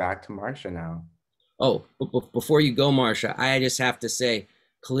pass it back to Marsha now. Oh, before you go, Marsha, I just have to say,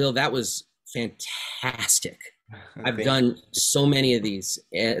 Kahlil, that was fantastic. I've done so many of these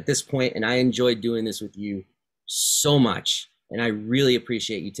at this point, and I enjoyed doing this with you so much. And I really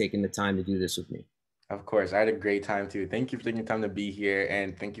appreciate you taking the time to do this with me. Of course, I had a great time too. Thank you for taking the time to be here,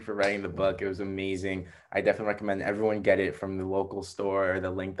 and thank you for writing the book. It was amazing. I definitely recommend everyone get it from the local store or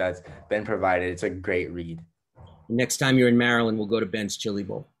the link that's been provided. It's a great read. Next time you're in Maryland, we'll go to Ben's Chili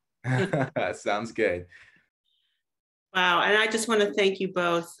Bowl. Sounds good. Wow. And I just want to thank you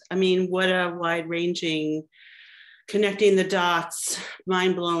both. I mean, what a wide-ranging, connecting the dots,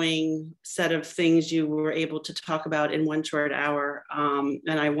 mind-blowing set of things you were able to talk about in one short hour. And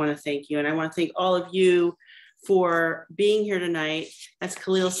I want to thank you. And I want to thank all of you for being here tonight. As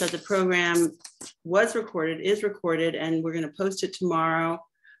Kahlil said, the program is recorded, and we're going to post it tomorrow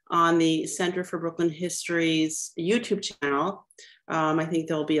on the Center for Brooklyn History's YouTube channel. I think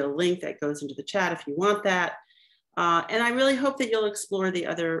there'll be a link that goes into the chat if you want that. And I really hope that you'll explore the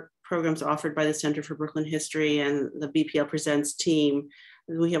other programs offered by the Center for Brooklyn History and the BPL Presents team.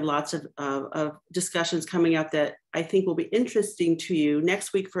 We have lots of discussions coming up that I think will be interesting to you.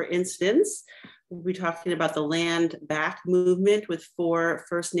 Next week, for instance, we'll be talking about the Land Back movement with 4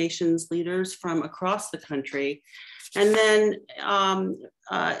 First Nations leaders from across the country. And then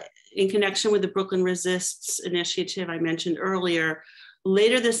in connection with the Brooklyn Resists initiative I mentioned earlier,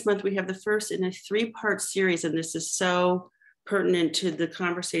 later this month, we have the first in a 3-part series, and this is so pertinent to the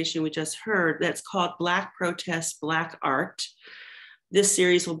conversation we just heard, that's called Black Protest, Black Art. This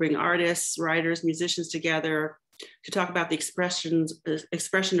series will bring artists, writers, musicians together to talk about the expression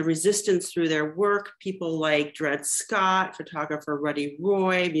of resistance through their work. People like Dred Scott, photographer Ruddy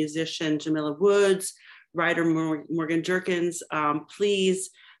Roy, musician Jamila Woods, writer Morgan Jerkins. Please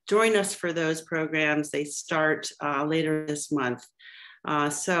join us for those programs. They start later this month.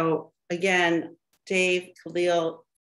 So again, Dave, Kahlil,